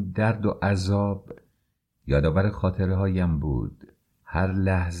با آن درد و عذاب یادآور خاطره هایم بود. هر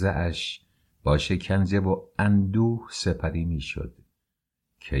لحظه اش با شکنجه و اندوه سپری می شد.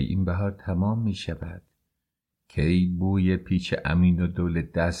 کی این بهار تمام می شود؟ کی بوی پیچ امین و دوله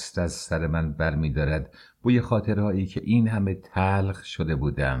دست از سر من بر می دارد، بوی خاطره هایی که این همه تلخ شده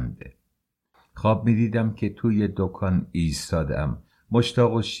بودند. خواب می دیدم که توی دکان ایستادم،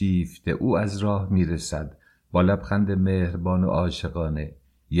 مشتاق و شیفته. او از راه می رسد با لبخند مهربان و عاشقانه.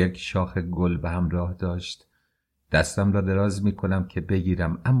 یک شاخ گل به همراه داشت. دستم را دراز می کنم که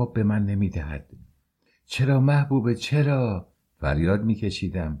بگیرم، اما به من نمی دهد. چرا محبوبه چرا؟ فریاد می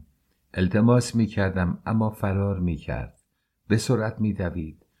کشیدم. التماس می کردم اما فرار می کرد. به سرعت می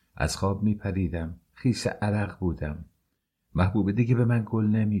دوید. از خواب می پریدم. خیس عرق بودم. محبوبه دیگه به من گل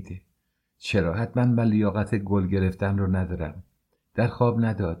نمیده. چرا؟ حتما من لیاقت گل گرفتن رو ندارم. در خواب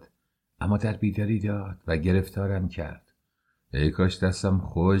نداد، اما در بیداری داد و گرفتارم کرد. ای کاش دستم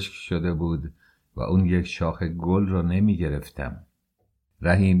خشک شده بود و اون یک شاخ گل رو نمی گرفتم.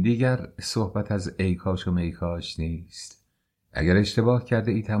 رحیم، دیگر صحبت از ای کاش و می کاش نیست. اگر اشتباه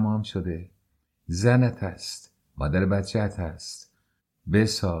کرده ای تمام شده. زنت هست، مادر بچه‌ت هست.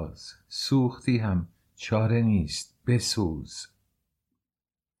 بساز. سوختی هم چاره نیست. بسوز.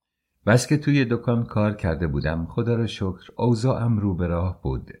 بس که توی دکان کار کرده بودم، خدا را شکر اوضاعم رو به راه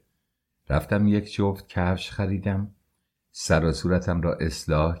بود. رفتم یک جفت کفش خریدم. سر و صورتم را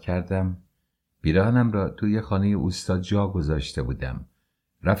اصلاح کردم. پیراهنم را توی خانه اوستا جا گذاشته بودم.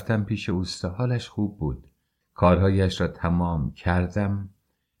 رفتم پیش اوستا. حالش خوب بود. کارهایش را تمام کردم،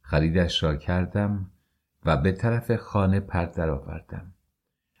 خریدش را کردم و به طرف خانه پر آوردم.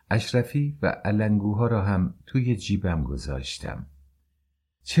 اشرفی و علنگوها را هم توی جیبم گذاشتم.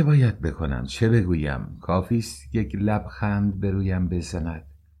 چه باید بکنم؟ چه بگویم؟ کافیست یک لبخند به رویم بزند.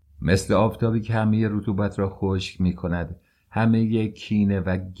 مثل آفتابی که همه رطوبت را خشک می کند، همه کینه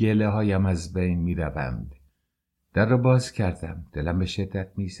و گله هایم از بین می روند. در را باز کردم. دلم به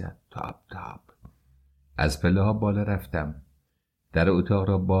شدت می زد. تاپ تاپ. از پله ها بالا رفتم. در اتاق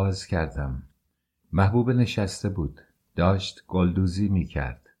را باز کردم. محبوب نشسته بود. داشت گلدوزی می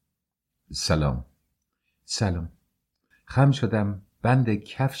کرد. سلام. سلام. خم شدم بند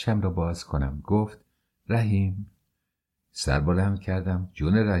کفشم را باز کنم. گفت رحیم. سر بلند کردم.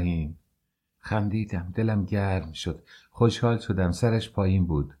 جون رحیم. خندیدم. دلم گرم شد. خوشحال شدم. سرش پایین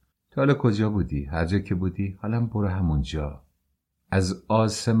بود. تا حالا کجا بودی؟ هر جا که بودی حالا برو همونجا. از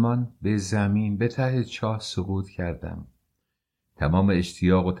آسمان به زمین به ته چاه سقوط کردم. تمام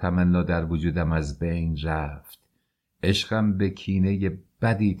اشتیاق و تمنا در وجودم از بین رفت. عشقم به کینه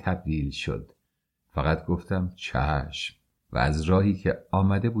بدی تبدیل شد. فقط گفتم چشم و از راهی که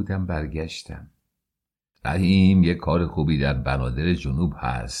آمده بودم برگشتم. رحیم، یه کار خوبی در بنادر جنوب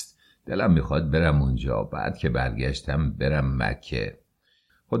هست. دلم میخواد برم اونجا. بعد که برگشتم برم مکه.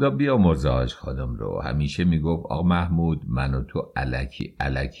 خدا بیامرزه حاج خانم رو. همیشه میگفت آقا محمود من و تو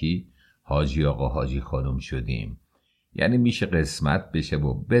الکی حاجی آقا حاجی خانم شدیم. یعنی میشه قسمت بشه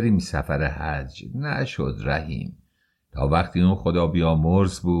و بریم سفر حج. نشد رحیم. تا وقتی اون خدا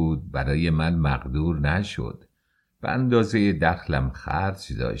بیامرز بود برای من مقدور نشد. به اندازه دخلم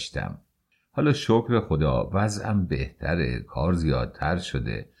خرج داشتم. حالا شکر خدا وضعم بهتره. کار زیادتر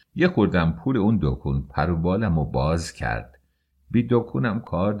شده. یه خوردم پول اون دکون پروبالم رو باز کرد. بی دکونم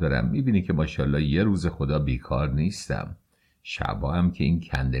کار دارم. میبینی که ماشاءالله یه روز خدا بیکار نیستم. شبا هم که این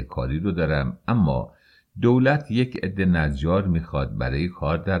کنده کاری رو دارم. اما دولت یک عده نجار میخواد برای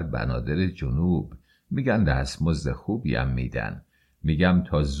کار در بنادر جنوب. میگن دستمزد خوبی هم میدن. میگم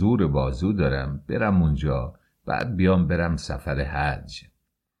تا زور بازو دارم برم اونجا. بعد بیام برم سفر حج.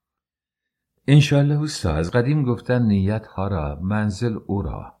 انشالله اوستا. از قدیم گفتن نیت ها را منزل او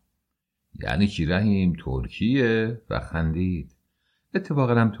را. یعنی چی رحیم؟ ترکیه؟ و خندید.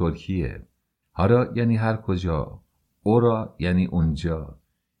 اتفاقا هم ترکیه. هارا یعنی هر کجا. اورا یعنی اونجا.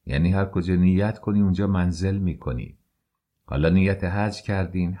 یعنی هر کجا نیت کنی اونجا منزل میکنی. حالا نیت حج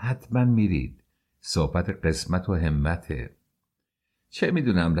کردین حتما میرید. صحبت قسمت و همته. چه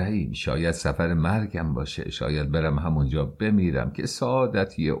میدونم رحیم، شاید سفر مرگم باشه. شاید برم همونجا بمیرم که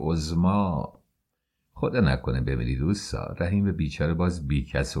سعادتی عظما. خدا نکنه بمیری دوستا. رحیم بیچاره باز بی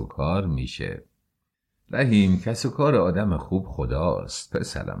کس و کار میشه. رحیم کس و کار آدم خوب خداست.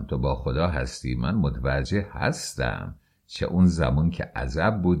 پسرم تو با خدا هستی. من متوجه هستم. چه اون زمان که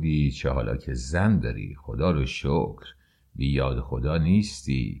عزب بودی چه حالا که زن داری. خدا رو شکر. بی یاد خدا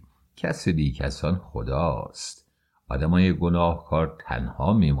نیستی. کس بی کسان خداست. آدمای گناهکار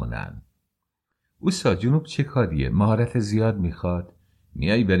تنها میمونن. اوستا جنوب چه کاریه؟ مهارت زیاد میخواد.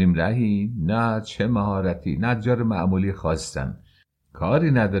 میای بریم رحیم؟ نه چه مهارتی. نجار معمولی خواستن.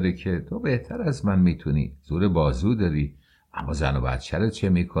 کاری نداره که. تو بهتر از من میتونی. زور بازو داری. اما زن و بچه رو چه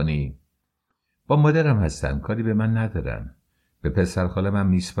میکنی؟ با مادرم هستن. کاری به من ندارن. به پسر خالم هم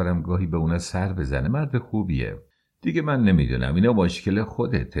میسپارم گاهی به اونا سر بزنه. مرد خوبیه. دیگه من نمیدونم. اینا مشکل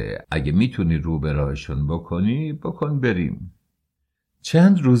خودته. اگه میتونی رو به راهشون بکنی بکن بریم.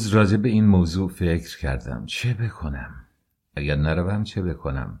 چند روز راجع به این موضوع فکر کردم. چه بکنم؟ اگر نروم چه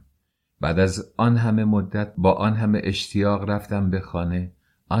بکنم؟ بعد از آن همه مدت با آن همه اشتیاق رفتم به خانه.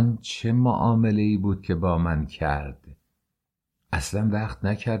 آن چه معامله‌ای بود که با من کرد. اصلا وقت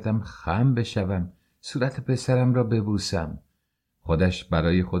نکردم خم بشوم. صورت پسرم را ببوسم. خودش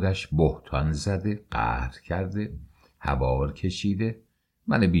برای خودش بهتان زده. قهر کرده. هوار کشیده.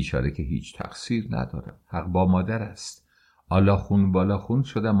 من بیچاره که هیچ تقصیر ندارم. حق با مادر است. آلا خون بالا خون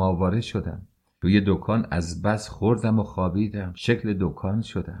شدم. آواره شدم. توی دکان از بس خوردم و خوابیدم. شکل دکان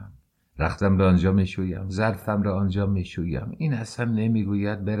شدم. رختم را آنجا میشویم. ظرفم را آنجا میشویم. این اصلا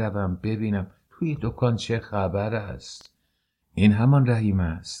نمیگوید بروم ببینم توی دکان چه خبر است. این همان رحیم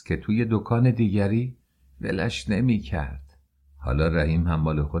است که توی دکان دیگری ولش نمی کرد. حالا رحیم هم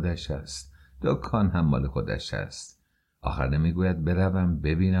مال خودش است. دکان هم مال خودش است. آخر نمیگوید بروم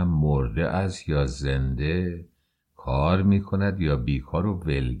ببینم مرده است یا زنده. کار میکند یا بیکار و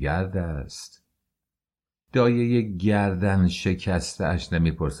ولگرد است. دایه گردن شکسته اش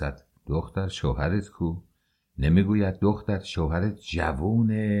نمیپرسد دختر شوهرت کو؟ نمیگوید دختر شوهرت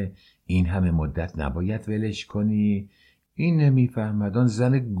جوونه. این همه مدت نباید ولش کنی. این نمیفهمد، آن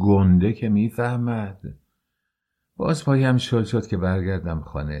زن گنده که میفهمد. باز پایم شل شد که برگردم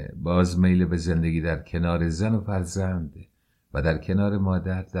خانه. باز میل به زندگی در کنار زن و فرزند و در کنار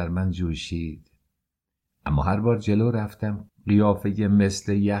مادر در من جوشید. اما هر بار جلو رفتم قیافه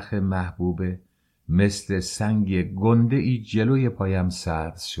مثل یخ محبوبه، مثل سنگ گنده ای جلوی پایم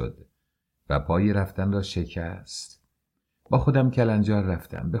سبز شد و پای رفتن را شکست. با خودم کلنجار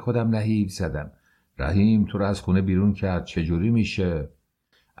رفتم، به خودم نهیب زدم. رحیم تو را از خونه بیرون کرد، چجوری میشه؟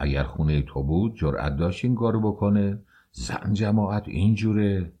 اگر خونه تو بود جرأت داشت این کارو بکنه؟ زن جماعت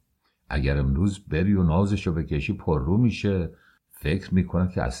اینجوره. اگر امروز بری و نازشو بکشی پررو میشه. فکر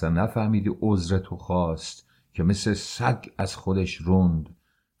میکنه که اصلا نفهمیدی عذر تو خواست، که مثل سگ از خودش روند.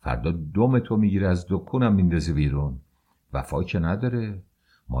 فردا دم تو میگیره از دکونم میندازه بیرون. وفا که نداره.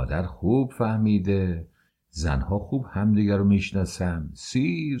 مادر خوب فهمیده، زنها خوب همدیگر رو میشناسن.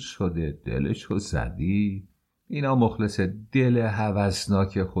 سیر شده، دلشو زدی. اینا مخلص دل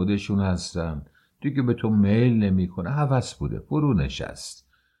هوسناک خودشون هستن. دیگه به تو میل نمیکنه، هوس بوده، فرو نشست.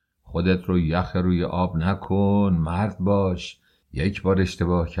 خودت رو یخ روی آب نکن، مرد باش. یک بار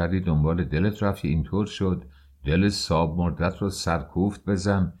اشتباه کردی، دنبال دلت رفتی، اینطور شد. دل ساب مردت رو سرکوفت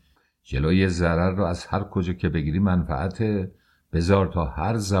بزن. جلوی ضرر رو از هر کجا که بگیری منفعته. بذار تا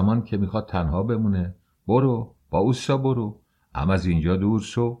هر زمان که میخواد تنها بمونه. برو با اوستا برو، هم از اینجا دور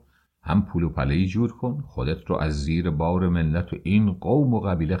شو، هم پول و پله‌ای جور کن. خودت رو از زیر بار ملت و این قوم و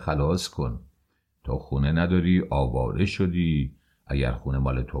قبیله خلاص کن. تو خونه نداری، آواره شدی. اگر خونه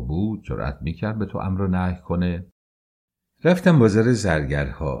مال تو بود جرأت میکرد به تو امر و نهی کنه؟ رفتم بازار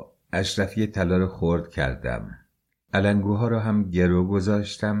زرگرها، اشرفی طلا رو خرد کردم. علنگوها رو هم گرو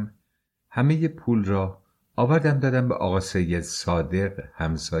گذاشتم. همه پول را آوردم دادم به آقا سید صادق،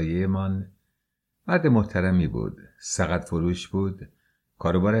 همسایه من. مرد محترمی بود، سقط فروش بود،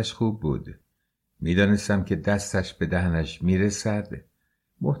 کاروبارش خوب بود. میدانستم که دستش به دهنش میرسد،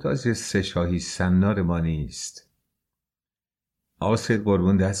 محتاج 3 شاهی سنار ما نیست. آقا سید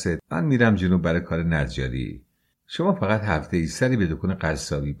قربون دستت، من میرم جنوب برای کار نجاری. شما فقط هفته ای سری به دکان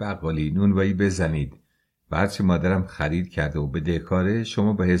قصابی، بقالی، نونوایی بزنید. هرچی مادرم خرید کرده و به دهکاره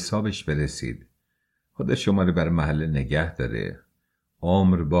شما به حسابش برسید. خدا شما رو بر محل نگه داره.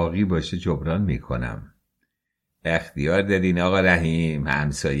 عمر باقی باشه جبران میکنم. اختیار دادین آقا رحیم،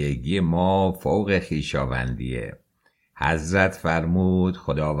 همسایگی ما فوق خویشاوندیه. حضرت فرمود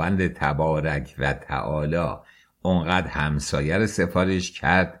خداوند تبارک و تعالی اونقدر همسایه رو سفارش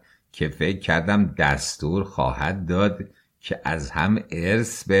کرد که فکر کردم دستور خواهد داد که از هم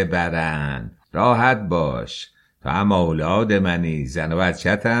ارث ببرن. راحت باش، تو هم اولاد منی، زن و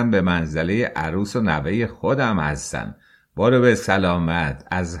بچه‌تم به منزله عروس و نوه خودم هستن. برو به سلامت،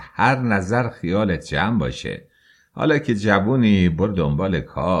 از هر نظر خیالت جمع باشه. حالا که جوونی برو دنبال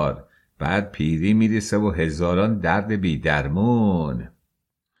کار، بعد پیری میرسه و هزاران درد بی درمون.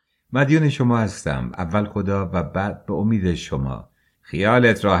 مدیون شما هستم، اول خدا و بعد به امید شما.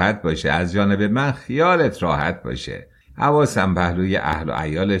 خیالت راحت باشه، از جانب من خیالت راحت باشه. حواسم پهلوی اهل و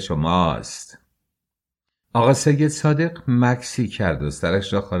عیال شماست. آقا سید صادق مکسی کرد و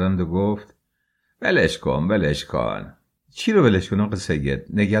سرش را خاراند و گفت ولش کن. چی رو ولش کن آقا سید؟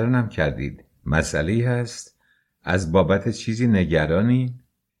 نگرانم کردید. مسئله‌ای هست؟ از بابت چیزی نگرانی؟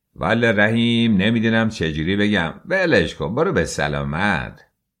 والا رحیم نمیدونم چجوری بگم. ولش کن، برو به سلامت.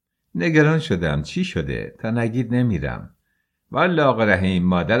 نگران شدم. چی شده؟ تا نگید نمیرم. والا آقا رحیم،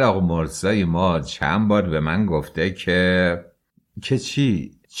 مادر آقا مرزای ما چند بار به من گفته که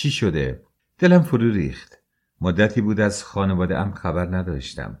چی شده؟ دلم فرو ریخت. مدتی بود از خانواده ام خبر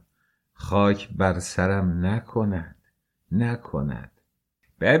نداشتم. خاک بر سرم نکند.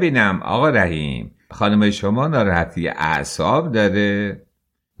 ببینم آقا رحیم، خانم شما ناراحتی اعصاب داره؟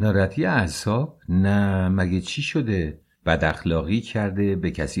 ناراحتی اعصاب؟ نه، مگه چی شده؟ بد اخلاقی کرده؟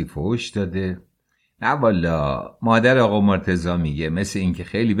 به کسی فحش داده؟ نه والا، مادر آقا مرتضی میگه مثل این که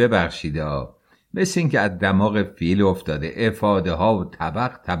خیلی ببخشیده، مثل این که از دماغ فیل افتاده، افاده ها و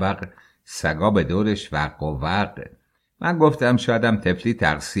طبق سگا به دورش وق و وق. من گفتم شایدم طفلی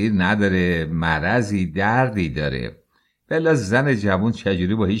تقصیر نداره، مرضی دردی داره. بلا زن جوون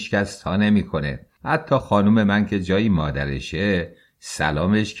چجوری با هیچ کس تا نمی کنه. حتی خانوم من که جایی مادرشه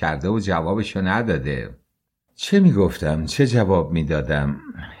سلامش کرده و جوابشو نداده. چه میگفتم؟ چه جواب میدادم؟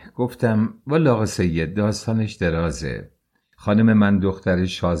 گفتم والا آقا سید داستانش درازه. خانم من دختر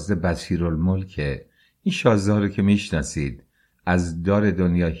شازده بصیرالملکه. این شازده ها رو که میشناسید، از دار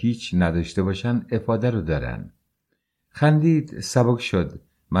دنیا هیچ نداشته باشن افاده رو دارن. خندید، سبک شد.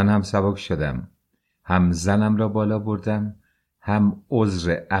 من هم سبک شدم. هم زنم را بالا بردم، هم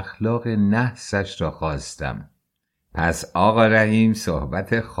عذر اخلاق نحسش را خواستم. پس آقا رحیم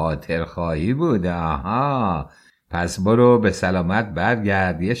صحبت خاطرخواهی بود. آها، پس برو به سلامت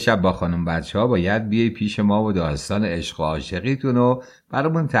برگرد. یه شب با خانم بچه ها باید بیای پیش ما و داستان عشق و عاشقیتون رو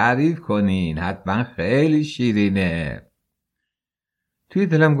برامون تعریف کنین. حتما خیلی شیرینه. توی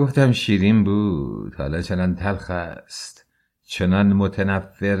دلم گفتم شیرین بود، حالا چنان تلخ است. چنان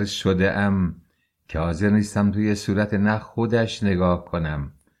متنفر شده ام که حاضر نیستم توی صورت نه خودش نگاه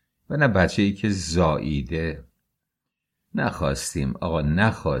کنم و نه بچه‌ای که زاییده. نخواستیم آقا،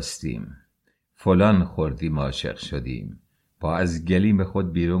 نخواستیم. فلان خوردیم عاشق شدیم، با از گلیم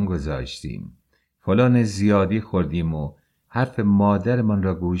خود بیرون گذاشتیم. فلان زیادی خوردیم و حرف مادرمان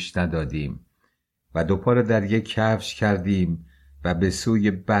را گوش ندادیم و دوپا را در یک کفش کردیم و به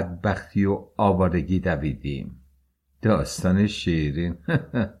سوی بدبختی و آوارگی دویدیم. داستان شیرین.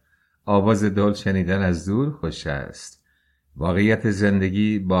 آواز دل شنیدن از دور خوش است. واقعیت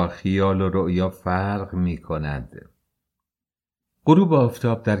زندگی با خیال و رؤیا فرق می کند. غروب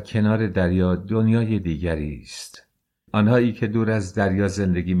آفتاب در کنار دریا دنیای دیگری است. آنهایی که دور از دریا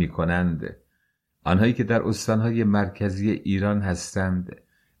زندگی می کنند، آنهایی که در استانهای مرکزی ایران هستند،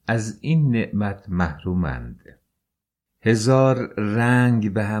 از این نعمت محرومند. هزار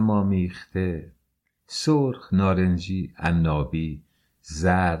رنگ به هم آمیخته، سرخ، نارنجی، عنابی،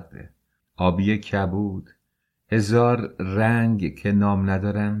 زرد، آبی کبود، هزار رنگ که نام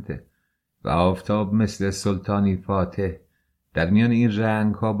ندارند و آفتاب مثل سلطانی فاتح در میان این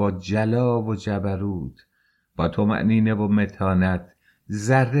رنگ ها با جلا و جبروت، با طمأنینه و متانت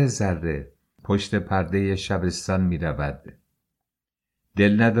ذره ذره پشت پرده شبستان می رود.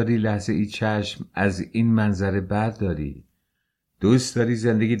 دل نداری لحظه ای چشم از این منظره برداری؟ دوست داری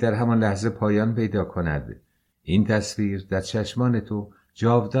زندگی در همان لحظه پایان پیدا کند، این تصویر در چشمان تو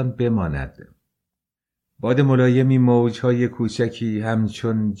جاودان بماند. باد ملایمی موجهای کوچکی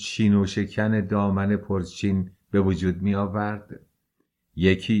همچون چین و شکن دامن پرچین به وجود می آورد.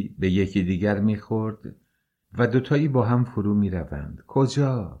 یکی به یکی دیگر می خورد و دوتایی با هم فرو می روند.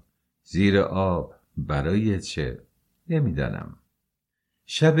 کجا؟ زیر آب. برای چه؟ نمیدانم.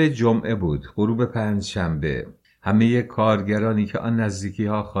 شب جمعه بود، غروب پنجشنبه. همه کارگرانی که آن نزدیکی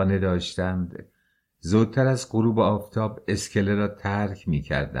ها خانه داشتند زودتر از غروب آفتاب اسکله را ترک می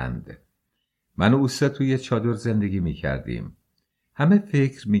کردند. من و اوستا توی چادر زندگی می کردیم. همه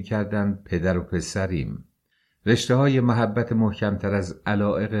فکر می کردند پدر و پسریم. رشته های محبت محکمتر از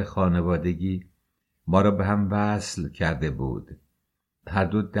علایق خانوادگی ما را به هم وصل کرده بود. هر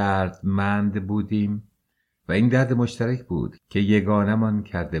دو دردمند بودیم و این درد مشترک بود که یگانه‌مان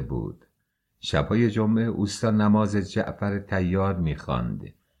کرده بود. شب‌های جمعه اوستا نماز جعفر طیار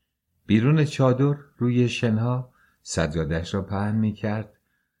می‌خواند. بیرون چادر روی شنها سجاده‌اش را پهن می‌کرد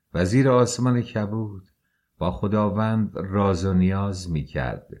و زیر آسمان کبود با خداوند راز و نیاز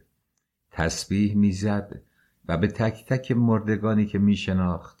می‌کرد. تسبیح می‌زد و به تک تک مردگانی که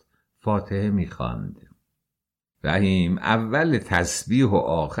می‌شناخت فاتحه می‌خواند. رحیم، اول تسبیح و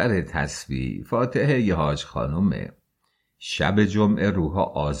آخر تسبیح فاتحه ی حاج خانومه. شب جمعه روحا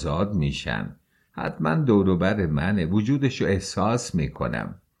آزاد میشن. حتما دوروبر منه، وجودشو احساس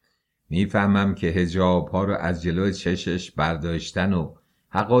میکنم. میفهمم که حجاب ها رو از جلوی چشش برداشتن و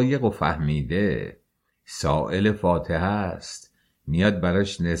حقایق و فهمیده. سائل فاتحه است، میاد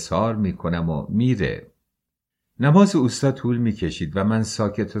براش نثار میکنم و میره. نماز اوستا طول میکشید و من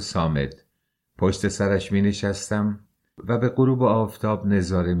ساکت و صامت پشت سرش می نشستم و به غروب آفتاب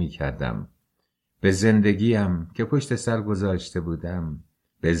نظاره می کردم. به زندگیم که پشت سر گذاشته بودم،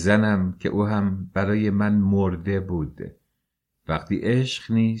 به زنم که او هم برای من مرده بود. وقتی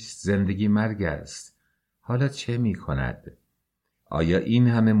عشق نیست زندگی مرگ است. حالا چه می کند؟ آیا این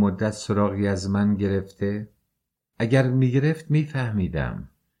همه مدت سراغی از من گرفته؟ اگر می گرفت می فهمیدم.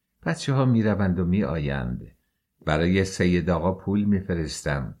 بچه ها می روند و می آیند. برای سید آقا پول می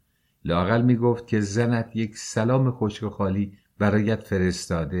فرستم. لااقل می گفت که زنت یک سلام خشک و خالی برایت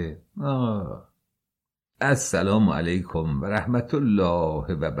فرستاده. السلام علیکم و رحمت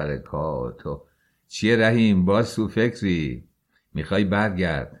الله و برکاته. چیه رحیم، باز تو فکری؟ میخوای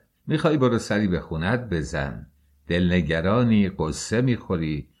برگرد؟ میخوای برو سری به خونت بزن؟ دلنگرانی، قصه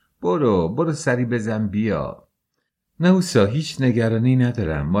میخوری؟ برو سری بزن بیا. نه اوسا، هیچ نگرانی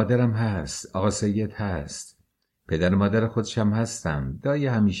ندارم. مادرم هست، آقا سید هست، پدر مادر خودشم هستم، دایی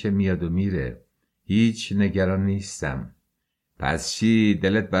همیشه میاد و میره. هیچ نگران نیستم. پس چی،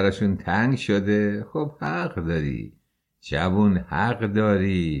 دلت براشون تنگ شده؟ خب حق داری جوون، حق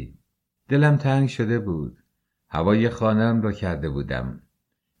داری. دلم تنگ شده بود. هوای خانه‌ام را کرده بودم.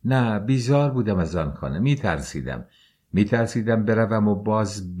 نه، بیزار بودم از آن خانه. میترسیدم بروم و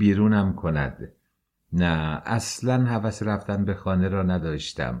باز بیرونم کند. نه، اصلا هوس رفتن به خانه را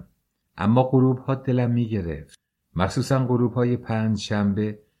نداشتم. اما غروب ها دلم میگرفت. مخصوصا غروب های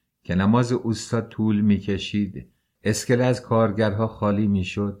پنجشنبه که نماز اوستا طول میکشید اسکله از کارگرها خالی می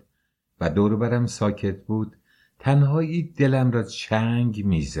شد و دور برم ساکت بود. تنهایی دلم را چنگ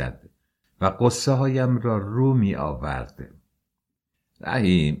می زد و قصه هایم را رو می آورد.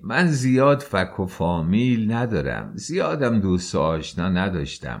 رحیم، من زیاد فک و فامیل ندارم، زیادم دوست و آشنا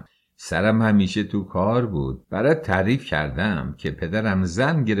نداشتم. سرم همیشه تو کار بود. برات تعریف کردم که پدرم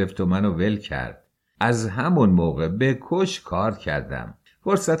زن گرفت و منو ول کرد. از همون موقع به کش کار کردم.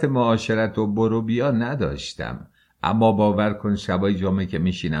 فرصت معاشرت و برو بیا نداشتم. اما باور کن شبای جمعه که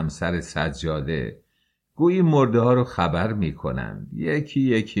میشینم سر سجاده، گویی مرده ها رو خبر میکنند. یکی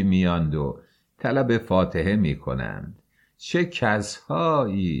یکی میاند و طلب فاتحه میکنند. چه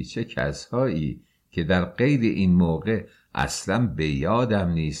کسهایی که در غیر این موقع اصلا به یادم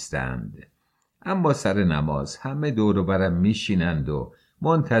نیستند. اما سر نماز همه دور و برم میشینند و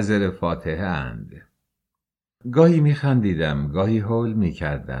منتظر فاتحه اند. گاهی میخندیدم، گاهی هول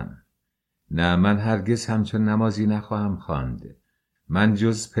میکردم. نه، من هرگز همچون نمازی نخواهم خواند. من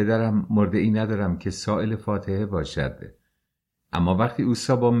جز پدرم مرده ندارم که سائل فاتحه باشد. اما وقتی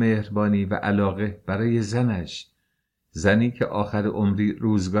اوستا با مهربانی و علاقه برای زنی که آخر عمری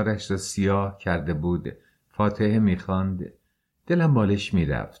روزگارش را سیاه کرده بود فاتحه میخواند، دلم بالش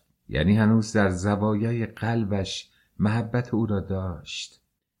میرفت. یعنی هنوز در زوایای قلبش محبت او را داشت.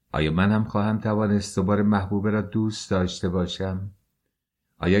 آیا من هم خواهم توانست دوباره محبوبه را دوست داشته باشم؟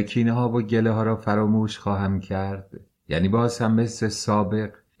 آیا کینه ها و گله ها را فراموش خواهم کرد؟ یعنی باز هم مثل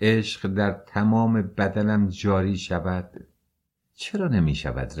سابق عشق در تمام بدنم جاری شود؟ چرا نمی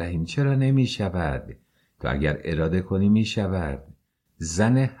شود رحیم؟ چرا نمی شود؟ تو اگر اراده کنی می شود.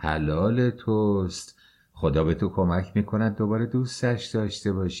 زن حلال توست. خدا به تو کمک می کند دوباره دوستش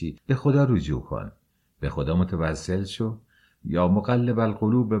داشته باشی. به خدا رجوع کن. به خدا متوسل شو. یا مقلب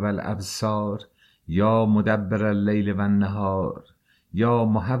القلوب والابصار، یا مدبر اللیل والنهار، یا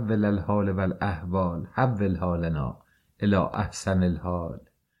محول الحال والاحوال، حول حالنا الی احسن الحال،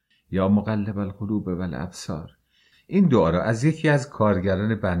 یا مقلب القلوب والابصار. این دعا را از یکی از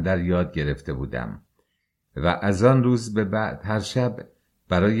کارگران بندر یاد گرفته بودم و از آن روز به بعد هر شب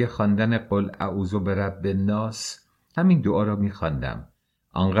برای خواندن قل اعوذ برب الناس همین دعا را می‌خواندم.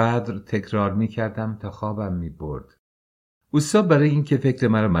 آنقدر تکرار می‌کردم تا خوابم می‌برد. اوستا برای اینکه فکر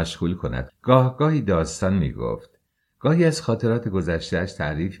مرا مشغول کند گاهی داستان می‌گفت، گاهی از خاطرات گذشته‌اش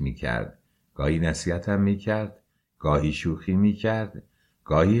تعریف می‌کرد، گاهی نصیحتم می‌کرد، گاهی شوخی می‌کرد،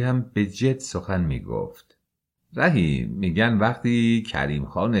 گاهی هم به جد سخن می‌گفت. رحیم، میگن وقتی کریم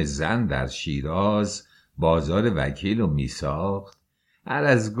خان زن در شیراز بازار وکیل رو میساخت، هر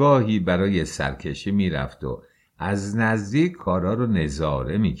از گاهی برای سرکشی میرفت و از نزدیک کارا رو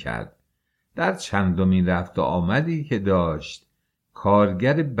نظاره میکرد. در چندمین رفت و آمدی که داشت،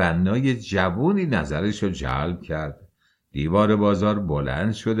 کارگر بنای جوونی نظرش رو جلب کرد. دیوار بازار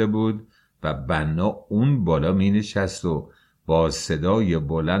بلند شده بود و بنا اون بالا می نشست و با صدای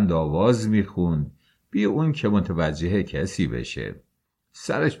بلند آواز می خوند، بی اون که متوجه کسی بشه.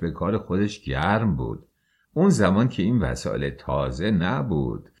 سرش به کار خودش گرم بود. اون زمان که این وسایل تازه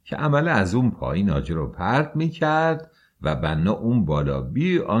نبود که عمل از اون پایین آجر رو پرت می کرد و بنا اون بالا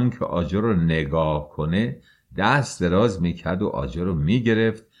بی آنکه آجر رو نگاه کنه دست دراز می کرد و آجر رو می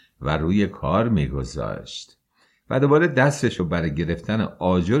گرفت و روی کار می گذاشت و دوباره دستش رو برای گرفتن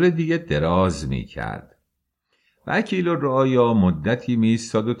آجر دیگه دراز می کرد. وکیل رعایا مدتی می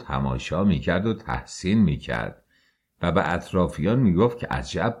ایستاد و تماشا می کرد و تحسین می کرد و به اطرافیان می گفت که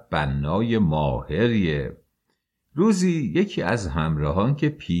عجب بنای ماهریه. روزی یکی از همراهان که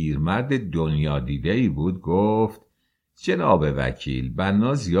پیرمرد دنیا دیده‌ای بود گفت، جناب وکیل،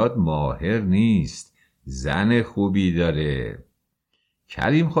 بنا زیاد ماهر نیست، زن خوبی داره.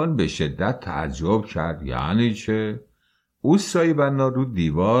 کریم خان به شدت تعجب کرد. یعنی چه؟ اوستای بنا رو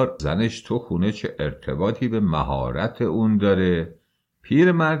دیوار، زنش تو خونه چه ارتباطی به مهارت اون داره؟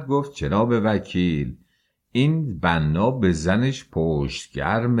 پیرمرد گفت، جناب وکیل، این بنا به زنش پشت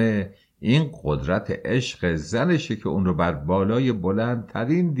گرمه. این قدرت عشق زنشه که اون رو بر بالای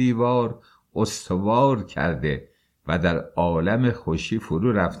بلندترین دیوار استوار کرده و در عالم خوشی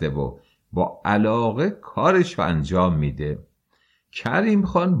فرو رفته و با علاقه کارش رو انجام میده. کریم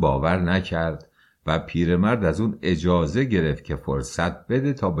خان باور نکرد و پیرمرد از اون اجازه گرفت که فرصت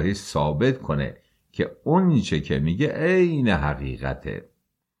بده تا بهش ثابت کنه که اون چه که میگه عین حقیقته.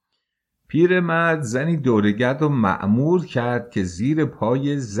 پیرمرد زنی دورگرد و مأمور کرد که زیر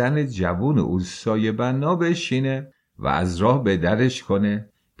پای زن جوون اوستای بنا بشینه و از راه به درش کنه.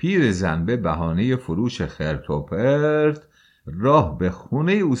 پیر زن به بهانه فروش خرت و پرت راه به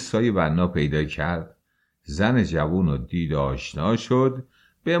خونه اوستای بنا پیدا کرد. زن جوون رو دید آشنا شد.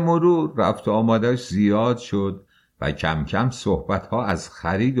 به مرور رفت و آمدش زیاد شد و کم کم صحبتها از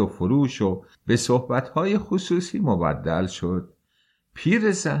خرید و فروش و به صحبتهای خصوصی مبدل شد.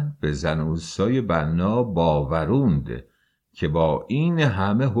 پیرزن به زن اوستای بنا باوروند که با این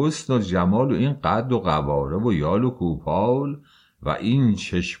همه حسن و جمال و این قد و قواره و یال و کوپال و این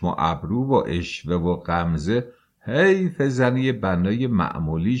چشم و ابرو و عشوه و غمزه حیف زنی بنای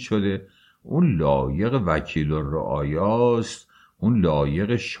معمولی شده، اون لایق وکیل الرعایاست، اون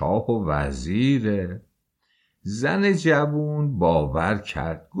لایق شاه و وزیره. زن جوون باور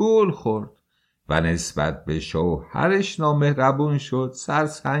کرد، گول خورد و نسبت به شوهرش نامهربون شد،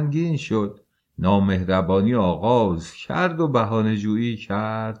 سرسنگین شد. نامهربانی آغاز کرد و بهانه جویی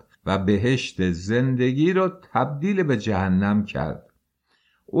کرد و بهشت زندگی را تبدیل به جهنم کرد.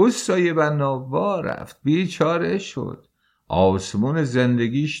 اوستای بنا وا رفت، بیچاره شد. آسمون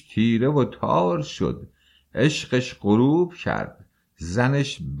زندگیش تیره و تار شد. عشقش غروب کرد.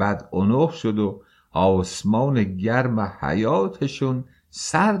 زنش بدعنق شد و آسمان گرم حیاتشون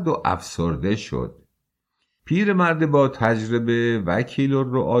سرد و افسرده شد. پیرمرد با تجربه وکیل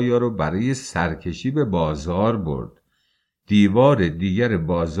الرعایا رو برای سرکشی به بازار برد. دیوار دیگر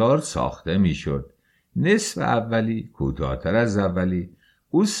بازار ساخته میشد. نصف اولی کوتاه‌تر از اولی.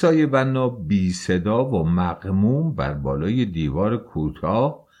 اوستای بنا بی صدا و مغموم بر بالای دیوار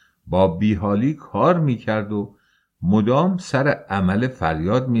کوتاه با بیحالی کار میکرد و مدام سر عمل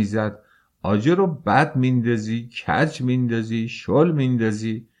فریاد میزد: آجر رو بد میندازی، کج میندازی، شل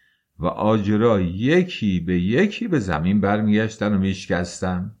میندازی. و آجرها یکی به یکی به زمین برمیگشتن و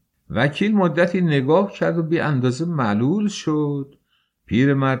میشکستن. وکیل مدتی نگاه کرد و بی اندازه ملول شد.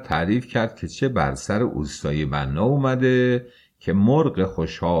 پیرمرد تعریف کرد که چه بر سر اوستای بنا اومده که مرغ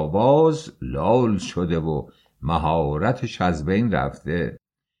خوش آواز لال شده و مهارتش از بین رفته.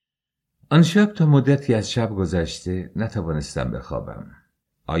 آن شب تا مدتی از شب گذشته نتوانستم بخوابم.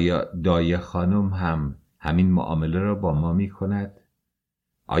 آیا دایه خانم هم همین معامله را با ما می کند؟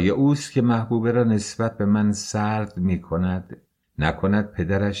 آیا اوست که محبوبه را نسبت به من سرد می کند؟ نکند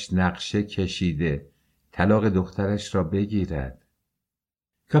پدرش نقشه کشیده طلاق دخترش را بگیرد؟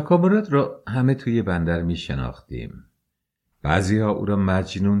 کاکامراد را همه توی بندر می شناختیم. بعضی ها او را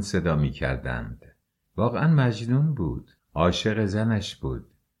مجنون صدا می کردند. واقعا مجنون بود. عاشق زنش بود.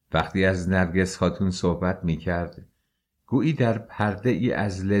 وقتی از نرگس خاتون صحبت می کرد گویی در پرده ای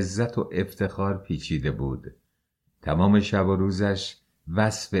از لذت و افتخار پیچیده بود. تمام شب و روزش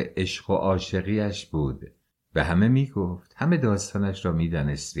وصف عشق و عاشقیش بود. به همه می گفت. همه داستانش را می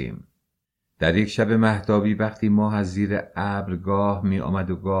دانستیم. در یک شب مهتابی وقتی ماه از زیر ابر گاه می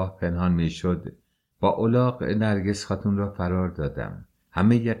آمد و گاه پنهان می شد، با الاغ نرگس خاتون را فرار دادم.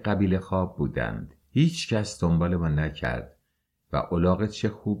 همه یک قبیله خواب بودند. هیچ کس دنبال ما نکرد و الاغ چه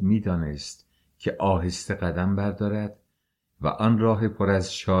خوب می دانست که آهسته قدم بردارد و آن راه پر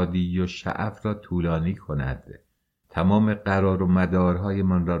از شادی و شعف را طولانی کند. تمام قرار و مدارهای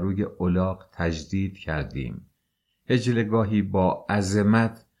من را روی الاغ تجدید کردیم. هجلگاهی با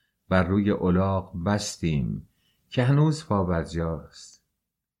عظمت بر روی الاغ بستیم که هنوز پابرجاست.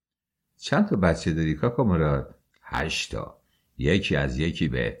 چند تا بچه داری کاکا مراد؟ 8 تا. یکی از یکی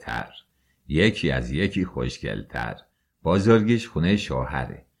بهتر، یکی از یکی خوشگلتر. بزرگیش خونه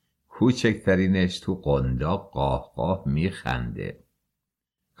شوهره، کوچکترینش تو قنداق قاه قاه میخنده.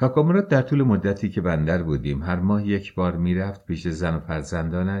 کاکا مراد در طول مدتی که بندر بودیم هر ماه یک بار میرفت پیش زن و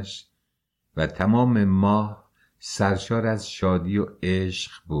فرزندانش و تمام ماه سرشار از شادی و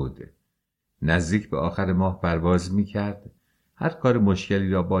عشق بود. نزدیک به آخر ماه پرواز میکرد. هر کار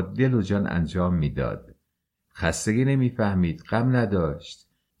مشکلی را با دل و جان انجام میداد. خستگی نمیفهمید، غم نداشت.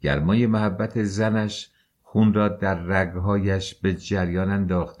 گرمای محبت زنش خون را در رگهایش به جریان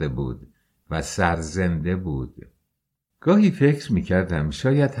انداخته بود و سرزنده بود. گاهی فکر میکردم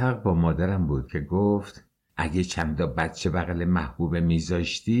شاید حق با مادرم بود که گفت اگه چند بچه بغل محبوبه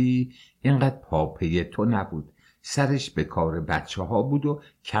میذاشتی اینقدر پاپی تو نبود، سرش به کار بچه ها بود و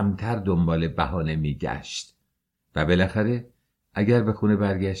کمتر دنبال بهانه میگشت. و بالاخره اگر به خونه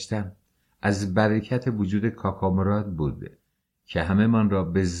برگشتم از برکت وجود کاکامراد بود که همه من را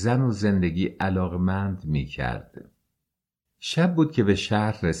به زن و زندگی علاقمند میکرد. شب بود که به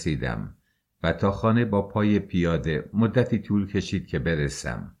شهر رسیدم و تا خانه با پای پیاده مدتی طول کشید که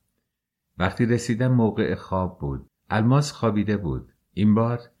برسم. وقتی رسیدم موقع خواب بود. الماس خوابیده بود. این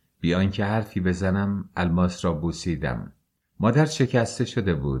بار بی آنکه حرفی بزنم الماس را بوسیدم. مادر شکسته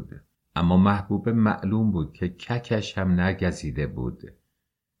شده بود، اما محبوب معلوم بود که ککش هم نگزیده بود.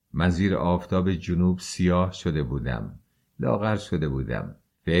 من زیر آفتاب جنوب سیاه شده بودم، لاغر شده بودم.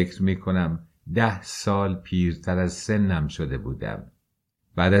 فکر میکنم 10 سال پیرتر از سنم شده بودم.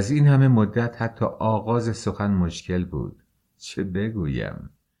 بعد از این همه مدت حتی آغاز سخن مشکل بود. چه بگویم؟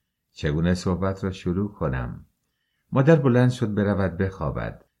 چگونه صحبت را شروع کنم؟ مادر بلند شد برود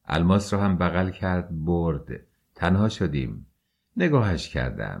بخوابد. الماس را هم بغل کرد برد. تنها شدیم. نگاهش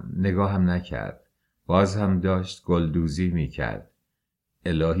کردم. نگاهم نکرد. باز هم داشت گلدوزی میکرد.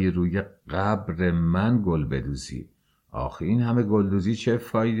 الهی روی قبر من گل بدوزی. آخه این همه گلدوزی چه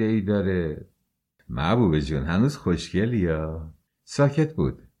فایده ای داره؟ محبوب جون هنوز خوشگلی یا؟ ساکت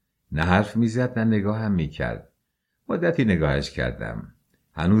بود. نه حرف میزد نه نگاهم میکرد. مدتی نگاهش کردم.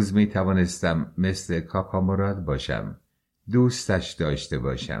 هنوز میتوانستم مثل کاکا مراد باشم. دوستش داشته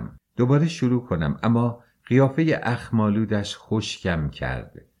باشم. دوباره شروع کنم، اما قیافه اخمالودش خشکم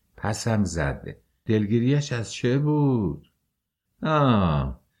کرد. پسم زد. دلگیریش از چه بود؟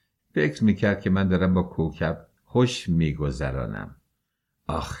 فکر میکرد که من دارم با کوکب خوش میگذرانم.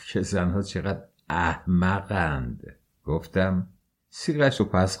 آخ که زنها چقدر احمقند. گفتم. سیغش رو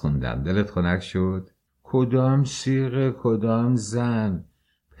پس خوندم. دلت خنک شد؟ کدام سیغه کدام زن؟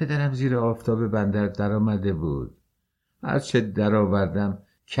 پدرم زیر آفتاب بندر در آمده بود. هرچه در آوردم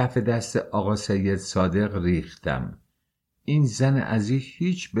کف دست آقا سید صادق ریختم. این زن عزیز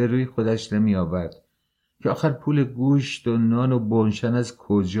هیچ به روی خودش نمی آورد که آخر پول گوشت و نان و بنشن از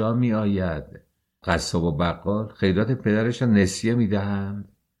کجا می آید؟ قصاب و بقال خیرات پدرش را نسیه می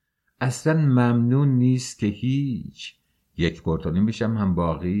دهند. اصلا ممنون نیست که هیچ. یک پرتونی میشم هم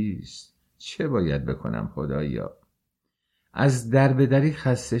باقی است. چه باید بکنم خدایا؟ از در به دری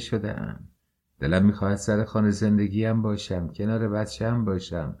خسته شدم. دلم میخواهد سر خانه زندگیم باشم، کنار بچه‌ام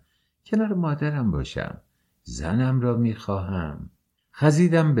باشم، کنار مادرم باشم. زنم را میخواهم.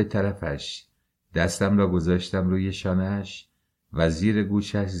 خزیدم به طرفش. دستم را گذاشتم روی شانه‌اش و زیر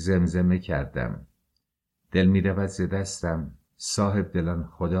گوشش زمزمه کردم. دل میرود ز دستم صاحب دلان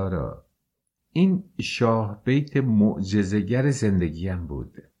خدا را. این شاه بیت معجزه‌گر زندگیم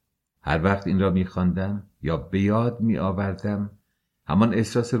بود. هر وقت این را می‌خواندم یا به یاد می‌آوردم، همان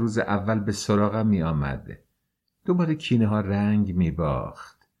احساس روز اول به سراغم می‌آمد. دوباره کینه‌ها رنگ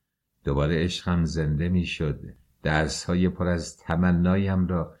می‌باخت. دوباره عشقم زنده می‌شد. دست‌های پر از تمنایم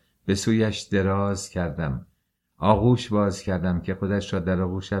را به سویش دراز کردم. آغوش باز کردم که خودش را در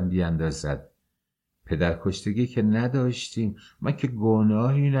آغوشم بیاندازد. پدرکشتگی که نداشتیم. من که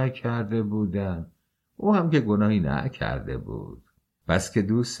گناهی نکرده بودم. او هم که گناهی نکرده بود. بس که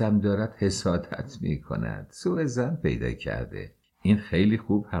دوستم دارد حسادت می کند. سوء ظن پیدا کرده. این خیلی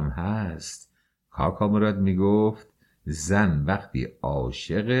خوب هم هست. کاکا مراد می گفت زن وقتی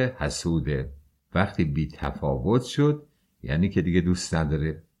عاشق حسوده. وقتی بی تفاوت شد یعنی که دیگه دوست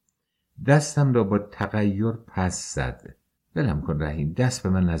نداره. دستم را با تغییر پس زد. ولم کن رحیم، دست به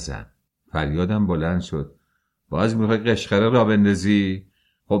من نزن. فریادم بلند شد. باز میخوای قشقره را بندازی؟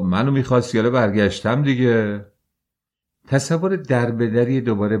 خب منو میخواستی حالا برگشتم دیگه. تصور دربدری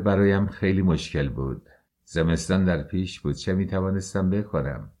دوباره برایم خیلی مشکل بود. زمستان در پیش بود. چه میتوانستم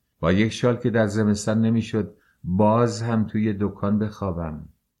بکنم؟ با یک شال که در زمستان نمیشد باز هم توی دکان بخوابم.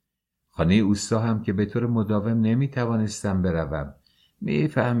 خانه اوستا هم که به طور مداوم نمیتوانستم بروم.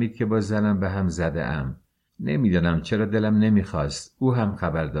 میفهمید که با زنم به هم زده ام. نمیدانم چرا دلم نمیخواست او هم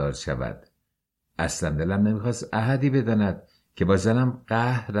خبردار شود. اصلا دلم نمیخواست احدی بداند که با زنم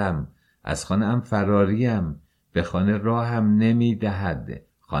قهرم. از خانه ام فراریم. به خانه راهم نمیدهد.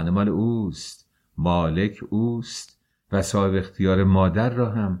 خانه مال اوست. مالک اوست و صاحب اختیار مادر را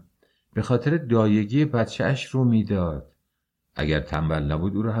هم به خاطر دایگی بچه‌اش رو میداد. اگر تنبل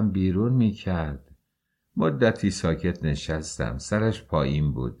نبود او را هم بیرون میکرد. مدتی ساکت نشستم. سرش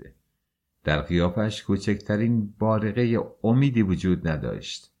پایین بود. در قیافش کوچکترین بارقه امیدی وجود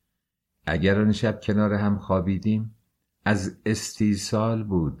نداشت. اگر آن شب کنار هم خوابیدیم از استیصال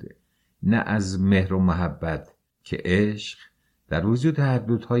بود، نه از مهر و محبت که عشق در وجود هر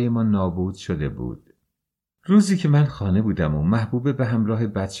دوتای ما نابود شده بود. روزی که من خانه بودم و محبوبه به همراه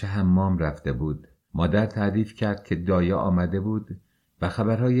بچه حمام رفته بود، مادر تعریف کرد که دایه آمده بود و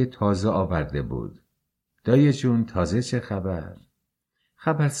خبرهای تازه آورده بود. دایه جون تازه چه خبر؟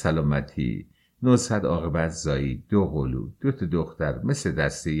 خبر سلامتی، 900 عاقبت زایی، 2 قلو، 2 دختر مثل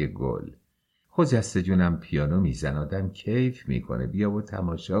دسته گل. خجسته جونم پیانو میزن، آدم کیف میکنه. بیا و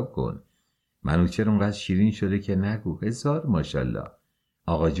تماشا کن. منوچهر اونقدر شیرین شده که نگو. 1000 ماشالله.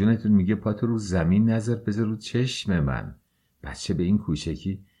 آقا جونتون میگه پاتو رو زمین نذار، بذار رو چشم من. بچه به این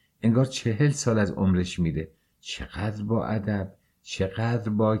کوچکی انگار 40 سال از عمرش میره. چقدر با ادب، چقدر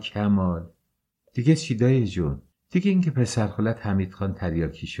با کمال. دیگه چی دایه جون؟ دیگه این که پسر خالت حمید خان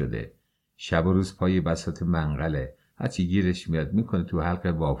تریاکی شده. شب و روز پای بساط منقله. هرچی گیرش میاد میکنه تو حلق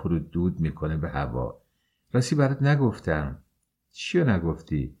وافور رو دود میکنه به هوا. راستی برات نگفتم. چیو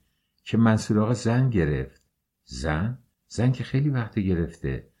نگفتی؟ که منصور آقا زن گرفت. زن؟ زن که خیلی وقت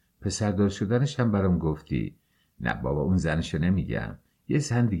گرفته. پسردار شدنش هم برام گفتی. نه بابا اون زنشو نمیگم. یه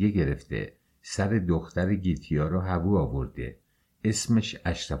زن دیگه گرفته. سر دختر گیتیا رو هوو آورده. اسمش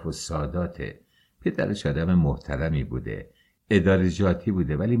اشرف الساداته. پدرش آدم محترمی بوده، ادارجاتی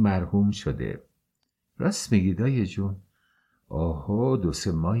بوده، ولی مرحوم شده. راست میگی دایی جون؟ آها 2-3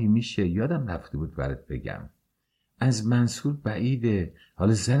 ماهی میشه، یادم رفته بود برات بگم. از منصور بعیده.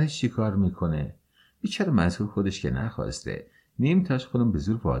 حالا زنش چی کار میکنه؟ بیچاره منصور خودش که نخواسته، نیم تاش خودم به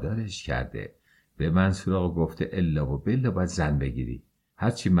زور وادارش کرده. به منصور آقا گفته الا و بلا باید زن بگیری.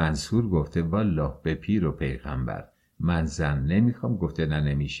 هرچی منصور گفته والله به پیر و پیغمبر من زن نمیخوام، گفته نه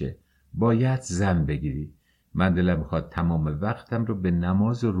نمیشه، باید زن بگیری. من دلم میخواد تمام وقتم رو به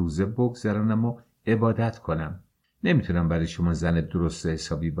نماز و روزه بگذرانم و عبادت کنم. نمیتونم برای شما زن درست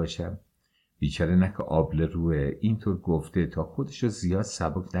حسابی باشم. بیچاره نک آبله روه، اینطور گفته تا خودشو زیاد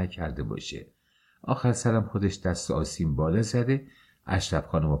سبک نکرده باشه. آخر سرم خودش دست آسین بالا زده، اشرف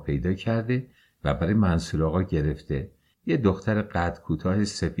خانمو پیدا کرده و برای منصور آقا گرفته. یه دختر قد کوتاه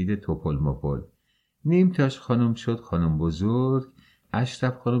سفید توپل مپل. نیم تاش خانم شد خانم بزرگ،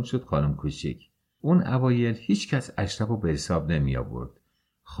 اشرف خانم شد خانم کوچیک. اون اوایل هیچ کس اشرفو به حساب نمی آورد.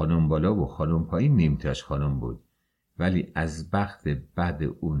 خانم بالا و خانم پایین نیم تاش خانم بود. ولی از بخت بعد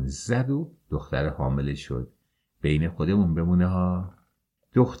اون زد و دختر حامله شد. بین خودمون بمونه ها.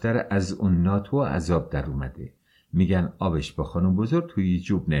 دختر از اون ناتو عذاب در اومده. میگن آبش با خانم بزرگ توی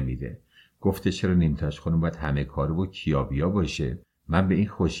جوب نمیره. گفته چرا نیمتاش خانم باید همه کارو و کیابیا باشه؟ من به این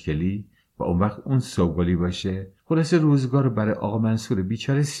خوشگلی و اون وقت اون سوگلی باشه؟ خلاصه روزگار رو برای آقا منصور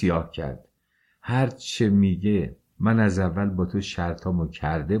بیچاره سیاه کرد. هر چه میگه من از اول با تو شرطامو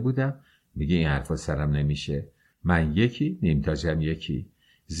کرده بودم، میگه این حرفا سرم نمیشه. من یکی، نیمتاجم یکی.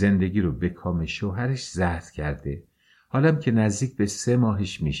 زندگی رو به کام شوهرش زهر کرده. حالم که نزدیک به 3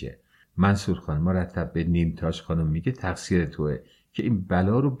 ماهش میشه. منصور خان مرتب به نیمتاش خانم میگه تقصیر توه که این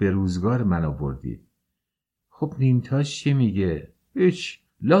بلا رو به روزگار من آوردی. خب نیمتاش چی میگه؟ هیچ،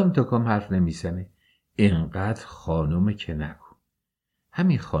 لام تا کام حرف نمیزنه. اینقدر خانومه که نکن.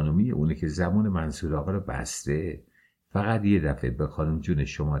 همین خانومی اونه که زمان منصور آقا رو بسته. فقط یه دفعه به خانم جون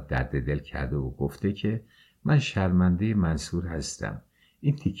شما درد دل کرده و گفته که من شرمنده منصور هستم،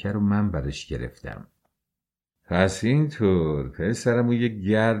 این تیکه رو من برش گرفتم. پس اینطور پسرمو یه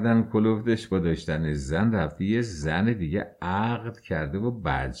گردن کلوفتش با داشتن زن رفته یه زن دیگه عقد کرده و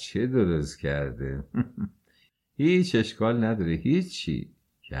بچه درست کرده. هیچ اشکال نداره، هیچی،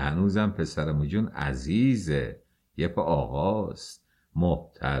 که هنوزم پسرمو جون عزیزه، یه پا آقاست،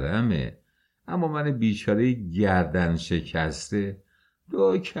 محترمه. اما من بیچاره گردن شکسته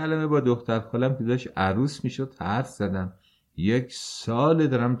 2 کلمه با دختر خالم که داشت عروس میشد حرف زدم. 1 سال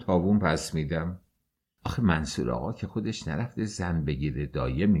دارم تابون پس میدم. آخه منصور آقا که خودش نرفته زن بگیره،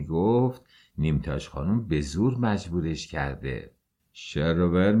 دایه میگفت نیمتاش خانم به زور مجبورش کرده.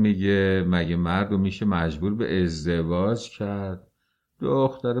 شروور میگه مگه مردو میشه مجبور به ازدواج کرد؟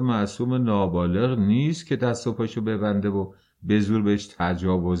 دختر معصوم نابالغ نیست که دست و پاشو ببنده و به زور بهش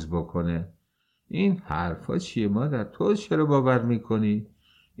تجاوز بکنه. این حرفا چیه مادر؟ تو چرا باور میکنی؟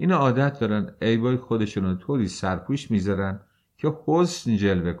 اینا عادت دارن عیبای خودشونو طوری سرپوش میذارن که حسن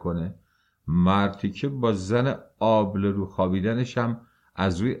جلوه کنه. مردی که با زن آبله رو خوابیدنش هم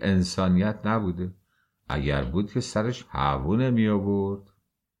از روی انسانیت نبوده. اگر بود که سرش هوو نمی آورد.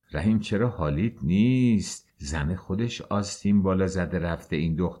 رحیم چرا حالیت نیست؟ زن خودش آستین بالا زده رفته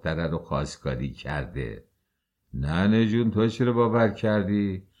این دختره رو خواستگاری کرده. نه جون، تو چرا باور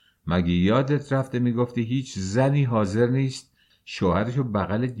کردی؟ مگه یادت رفته میگفتی هیچ زنی حاضر نیست شوهرشو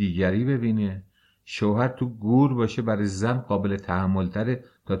بغل دیگری ببینه؟ شوهر تو گور باشه برای زن قابل تحمل تره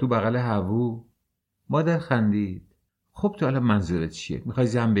تا تو بغل هوو. مادر خندید. خب تو الان منظورت چیه؟ میخوای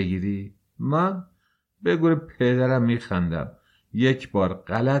زن بگیری؟ من به گور پدرم میخندم. 1 بار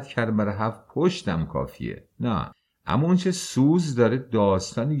غلط کردم برای 7 پشتم کافیه. نه، اما اون چه سوز داره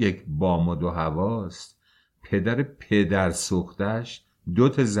داستان 1 بام و 2 هواست. پدر سوختش 2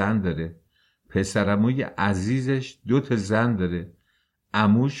 تا زن داره. پسرعموی عزیزش 2 تا زن داره.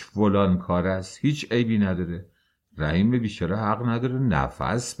 عموش فلان کار است، هیچ عیبی نداره. رحیم بیچاره حق نداره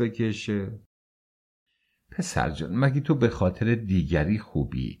نفس بکشه. پسر جان، مگه تو به خاطر دیگری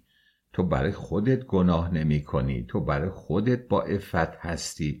خوبی؟ تو برای خودت گناه نمی کنی، تو برای خودت با عفت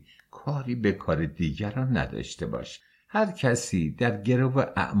هستی، کاری به کار دیگران نداشته باش. هر کسی در گرو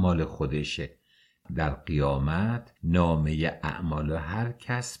اعمال خودشه. در قیامت نامه اعمال هر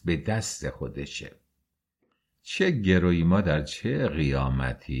کس به دست خودشه. چه گروی ما در چه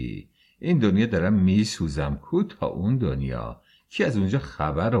قیامتی؟ این دنیا دارم میسوزم کو تا اون دنیا. کی از اونجا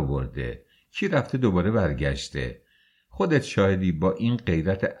خبر آورده؟ کی رفته دوباره برگشته؟ خودت شاهدی با این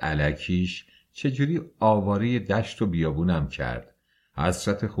غیرت الکیش چجوری آواره دشت و بیابونم کرد.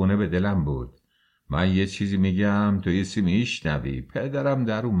 حسرت خونه به دلم بود. من یه چیزی میگم تو یه سی میشنوی. پدرم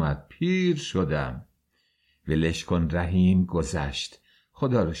در اومد، پیر شدم. ولش کن رحیم، گذشت.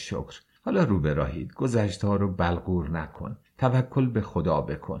 خدا رو شکر. حالا رو به راهید. گذشته ها رو بلغور نکن. توکل به خدا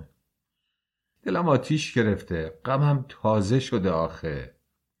بکن. دلم آتیش گرفته. غمم تازه شده آخه.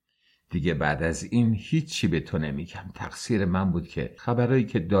 دیگه بعد از این هیچی به تو نمیگم. تقصیر من بود که خبرایی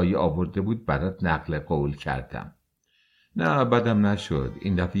که دایی آورده بود برات نقل قول کردم. نه بدم نشد.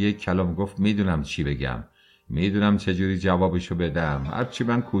 این دفعه یک کلام گفت میدونم چی بگم. میدونم چجوری جوابشو بدم. هرچی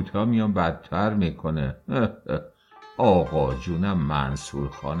من کوتاه میام بدتر میکنه. آقا جونم منصور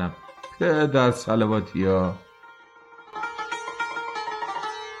خانم، پدر صلواتی ها.